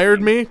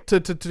inspired me to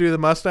do the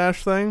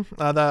mustache thing.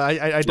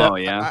 I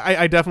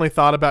definitely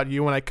thought about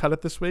you when I cut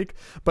it this week.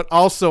 But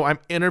also, I'm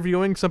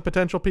interviewing some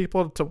potential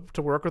people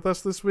to work with us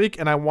this week,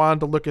 and I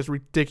wanted to look as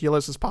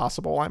ridiculous as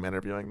possible while I'm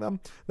interviewing them.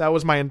 That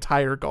was my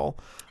entire goal.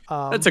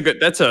 That's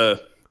a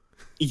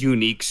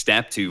unique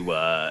step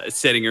to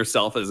setting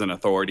yourself as an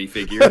authority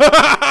figure.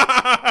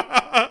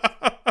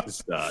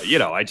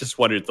 I just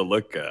wanted to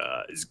look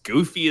as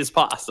goofy as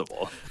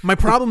possible. My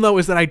problem, though,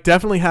 is that I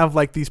definitely have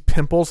like these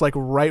pimples like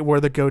right where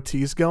the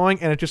goatee's going,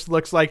 and it just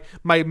looks like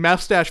my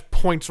mustache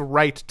points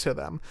right to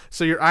them.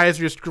 So your eyes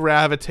are just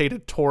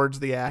gravitated towards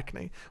the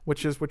acne,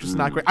 which is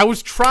not great. I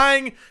was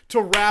trying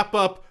to wrap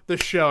up the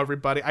show,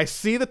 everybody. I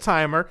see the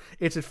timer.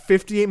 It's at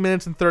 58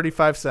 minutes and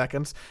 35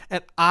 seconds,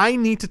 and I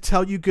need to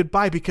tell you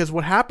goodbye because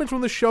what happens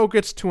when the show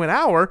gets to an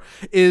hour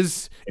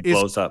is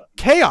blows up.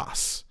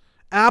 Chaos.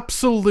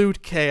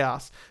 Absolute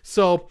chaos.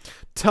 So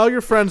tell your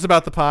friends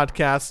about the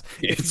podcast.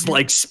 It's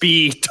like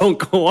Speed. Don't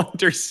go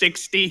under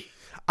 60.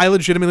 I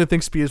legitimately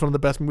think Speed is one of the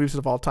best movies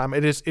of all time.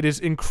 It is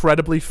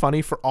incredibly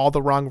funny for all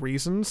the wrong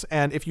reasons.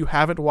 And if you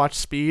haven't watched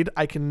Speed,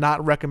 I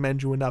cannot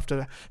recommend you enough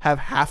to have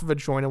half of a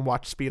join and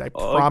watch Speed. I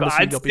promise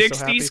you, you'll be so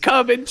happy. 60's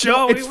coming,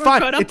 Joe. It's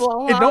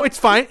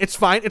fine. It's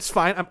fine. It's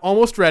fine. I'm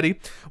almost ready.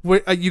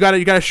 You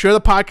gotta share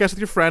the podcast with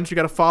your friends. You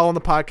gotta follow on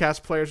the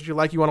podcast players that you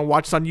like. You want to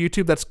watch us on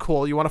YouTube? That's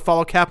cool. You want to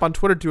follow Cap on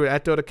Twitter? Do it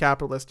at Dota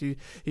Capitalist. He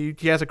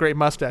has a great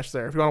mustache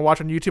there. If you want to watch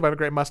on YouTube, I have a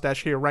great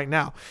mustache here right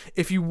now.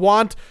 If you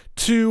want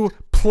to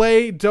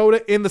play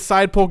Dota in the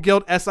Side Pole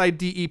Guild,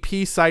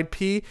 SIDEP, Side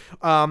P.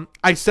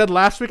 I said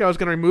last week I was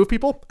going to remove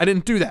people. I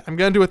didn't do that. I'm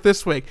going to do it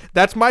this week.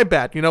 That's my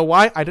bad. You know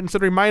why? I didn't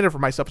set a reminder for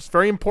myself. It's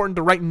very important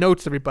to write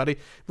notes, everybody.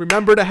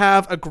 Remember to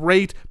have a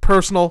great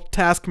personal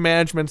task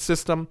management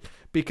system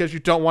because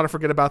you don't want to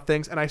forget about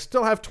things. And I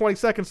still have 20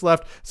 seconds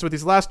left. So with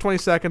these last 20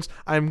 seconds,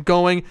 I'm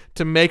going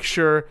to make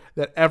sure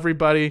that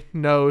everybody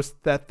knows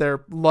that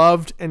they're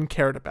loved and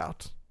cared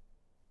about.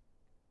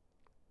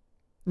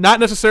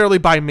 Not necessarily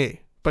by me,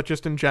 but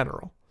just in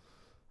general.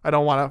 I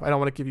don't want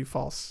to give you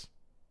false.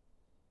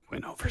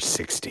 Went over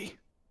 60.